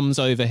he comes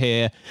over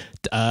here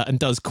and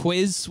does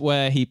Quiz,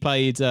 where he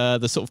played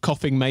the sort of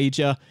coughing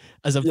major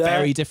as a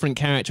very different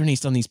character, and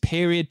he's done these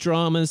period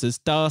dramas as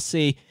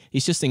Darcy.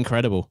 He's just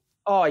incredible.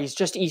 Oh, he's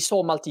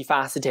so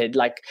multifaceted.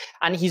 Like,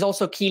 and he's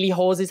also Keely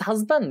Hawes'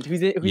 husband,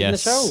 who's in the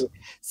show.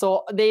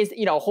 So there's,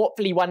 you know,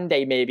 hopefully one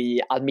day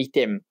maybe I'll meet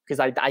him, because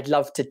I'd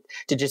love to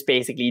just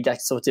basically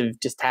just sort of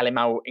just tell him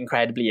how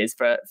incredible he is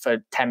for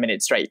 10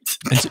 minutes straight.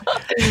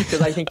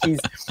 Because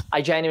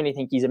I genuinely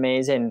think he's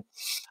amazing.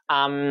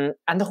 And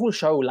the whole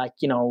show, like,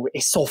 you know,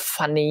 is so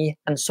funny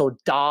and so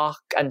dark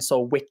and so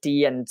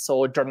witty and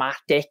so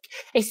dramatic.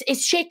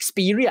 It's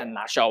Shakespearean,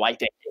 that show, I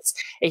think.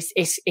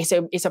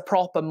 It's a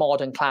proper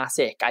modern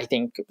classic, I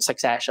think,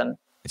 Succession.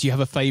 Do you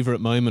have a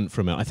favourite moment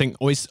from it? I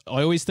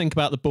always think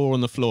about the boar on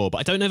the floor, but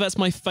I don't know if that's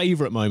my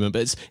favourite moment,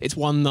 but it's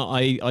one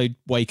that I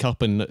wake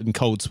up in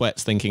cold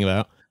sweats thinking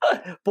about.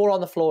 Boar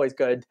on the floor is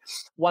good.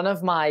 One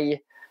of my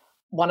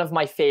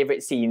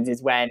favorite scenes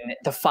is when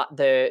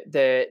there's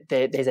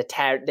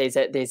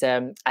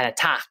an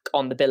attack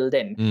on the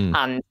building,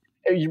 and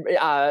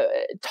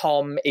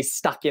Tom is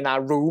stuck in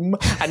our room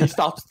and he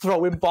starts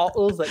throwing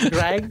bottles at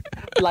Greg.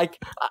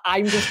 Like,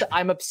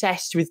 I'm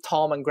obsessed with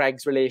Tom and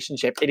Greg's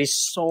relationship. It is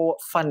so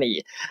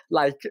funny.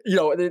 Like, you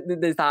know,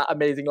 there's that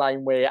amazing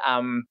line where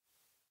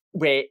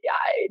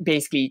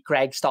basically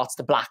Greg starts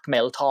to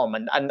blackmail Tom,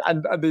 and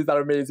there's that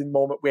amazing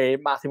moment where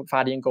Matthew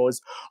McFadden goes,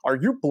 "Are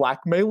you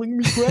blackmailing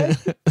me, Greg?"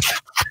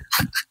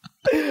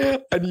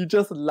 And you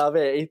just love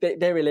it.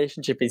 Their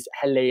relationship is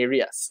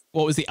hilarious.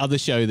 What was the other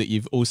show that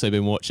you've also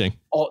been watching?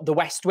 Oh, The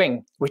West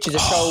Wing, which is a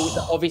show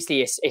that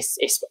obviously is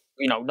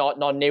you know,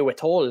 not new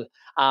at all.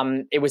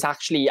 It was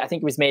actually, I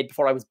think it was made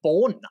before I was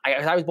born.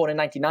 I was born in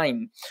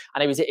 99,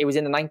 and it was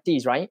in the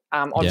 90s, right?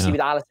 Obviously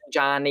with Alison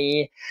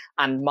Janney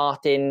and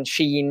Martin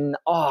Sheen.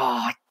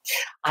 Oh,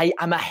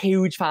 I'm a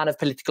huge fan of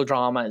political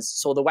dramas.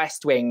 So The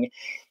West Wing,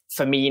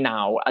 for me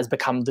now, has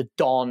become the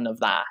dawn of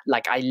that.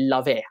 Like, I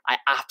love it. I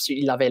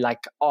absolutely love it.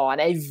 Like,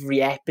 and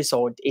every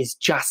episode is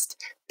just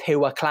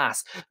pure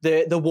class.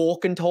 The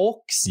walk and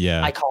talks,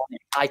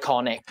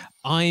 iconic.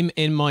 I'm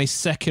in my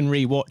second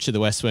rewatch of The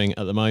West Wing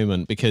at the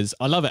moment because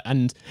I love it,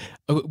 and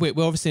we're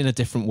obviously in a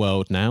different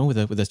world now with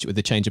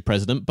the change of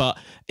president. But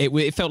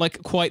it felt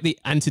like quite the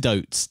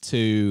antidote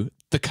to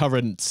the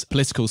current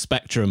political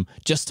spectrum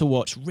just to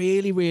watch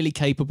really, really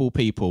capable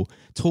people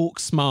talk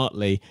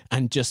smartly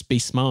and just be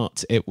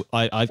smart.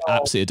 I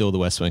absolutely adore The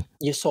West Wing.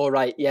 You're so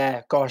right.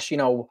 Yeah, gosh,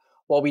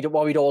 what we'd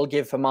all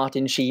give for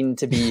Martin Sheen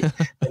to be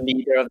the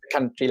leader of the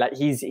country. Like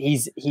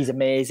he's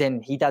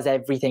amazing. He does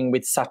everything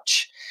with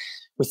such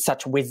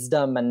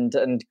wisdom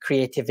and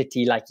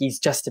creativity. Like he's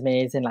just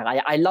amazing.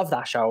 Like I love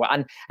that show,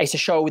 and it's a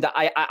show that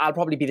I'll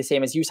probably be the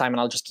same as you, Simon.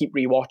 I'll just keep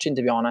rewatching,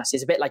 to be honest.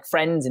 It's a bit like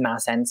Friends in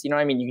that sense, you know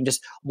what I mean? You can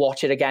just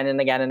watch it again and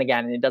again and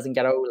again, and it doesn't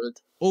get old.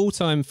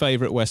 All-time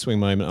favourite West Wing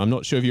moment, I'm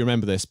not sure if you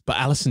remember this, but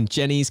Alison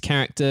Jennings'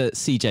 character,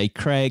 CJ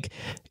Craig,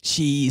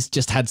 she's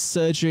just had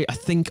surgery, I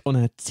think, on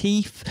her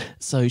teeth,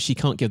 so she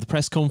can't give the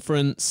press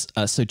conference.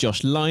 So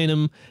Josh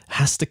Lynham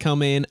has to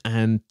come in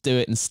and do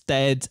it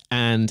instead,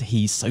 and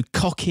he's so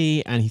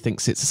cocky and he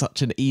thinks it's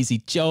such an easy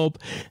job,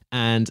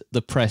 and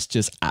the press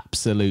just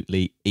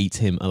absolutely eat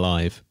him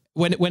alive.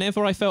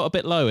 Whenever I felt a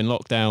bit low in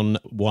lockdown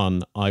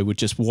 1, I would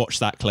just watch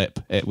that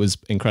clip. It was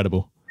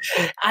incredible.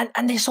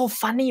 And they're so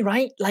funny,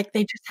 right? Like,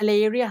 they're just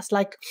hilarious.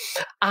 Like,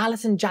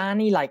 Alison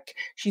Janney, like,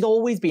 she's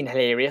always been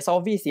hilarious,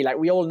 obviously. Like,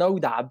 we all know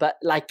that. But,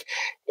 like,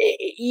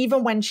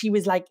 even when she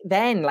was, like,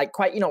 then, like,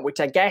 quite, which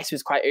I guess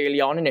was quite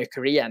early on in her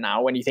career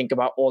now, when you think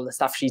about all the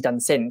stuff she's done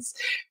since,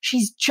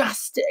 she's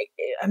just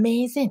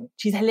amazing.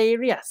 She's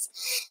hilarious.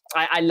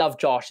 I love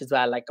Josh as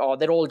well. Like,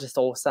 they're all just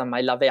awesome.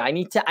 I love it. I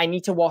need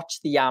to watch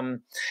the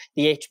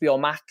HBO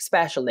Max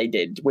special they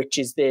did, which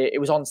is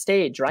it was on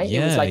stage, right?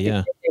 Yeah, it was like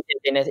yeah.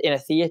 In a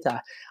theatre.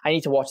 I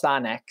need to watch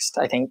that next,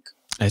 I think.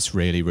 It's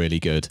really, really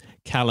good.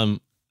 Callum,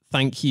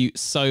 thank you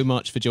so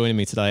much for joining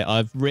me today.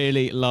 I've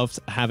really loved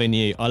having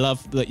you. I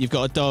love that you've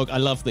got a dog. I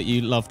love that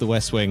you love The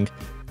West Wing.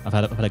 I've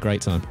had a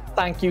great time.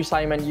 Thank you,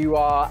 Simon. You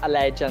are a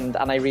legend,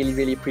 and I really,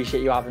 really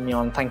appreciate you having me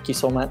on. Thank you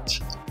so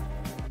much.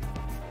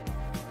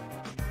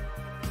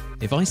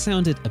 If I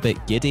sounded a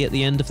bit giddy at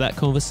the end of that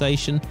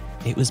conversation,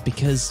 it was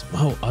because,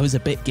 well, I was a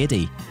bit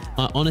giddy.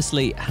 I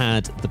honestly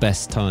had the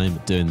best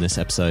time doing this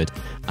episode.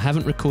 I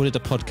haven't recorded a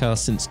podcast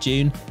since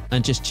June,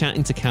 and just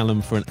chatting to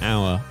Callum for an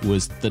hour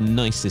was the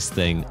nicest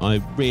thing.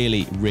 I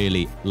really,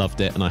 really loved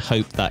it, and I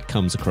hope that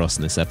comes across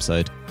in this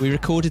episode. We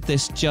recorded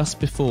this just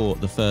before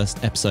the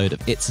first episode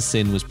of It's a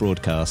Sin was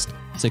broadcast,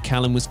 so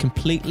Callum was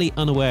completely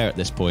unaware at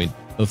this point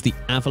of the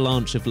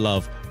avalanche of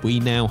love we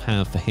now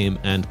have for him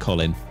and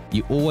Colin.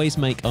 You always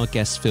make our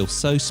guests feel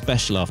so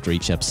special after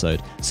each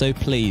episode, so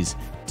please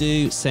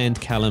do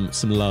send Callum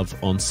some love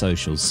on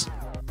socials.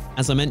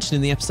 As I mentioned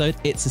in the episode,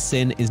 It's a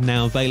Sin is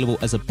now available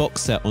as a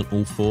box set on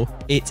all 4.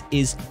 It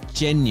is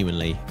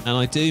genuinely, and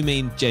I do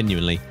mean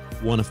genuinely,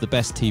 one of the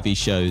best TV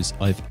shows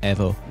I've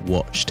ever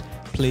watched.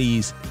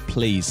 Please,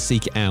 please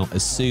seek it out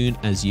as soon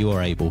as you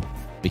are able,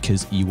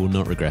 because you will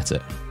not regret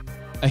it.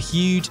 A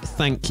huge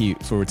thank you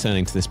for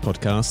returning to this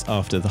podcast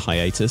after the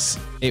hiatus.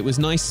 It was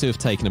nice to have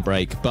taken a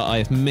break, but I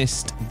have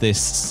missed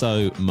this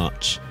so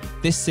much.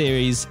 This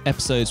series,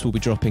 episodes will be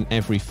dropping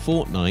every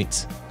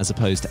fortnight as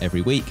opposed to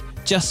every week,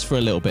 just for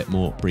a little bit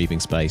more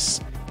breathing space.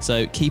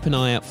 So keep an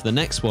eye out for the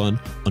next one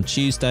on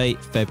Tuesday,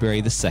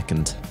 February the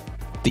 2nd.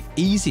 The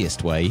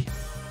easiest way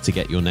to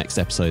get your next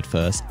episode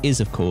first is,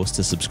 of course,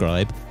 to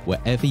subscribe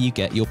wherever you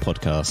get your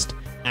podcast.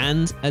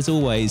 And as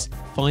always,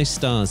 5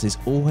 stars is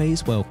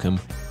always welcome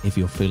if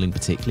you're feeling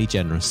particularly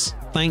generous.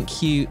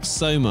 Thank you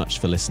so much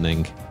for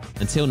listening.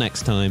 Until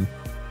next time,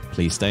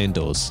 please stay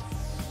indoors.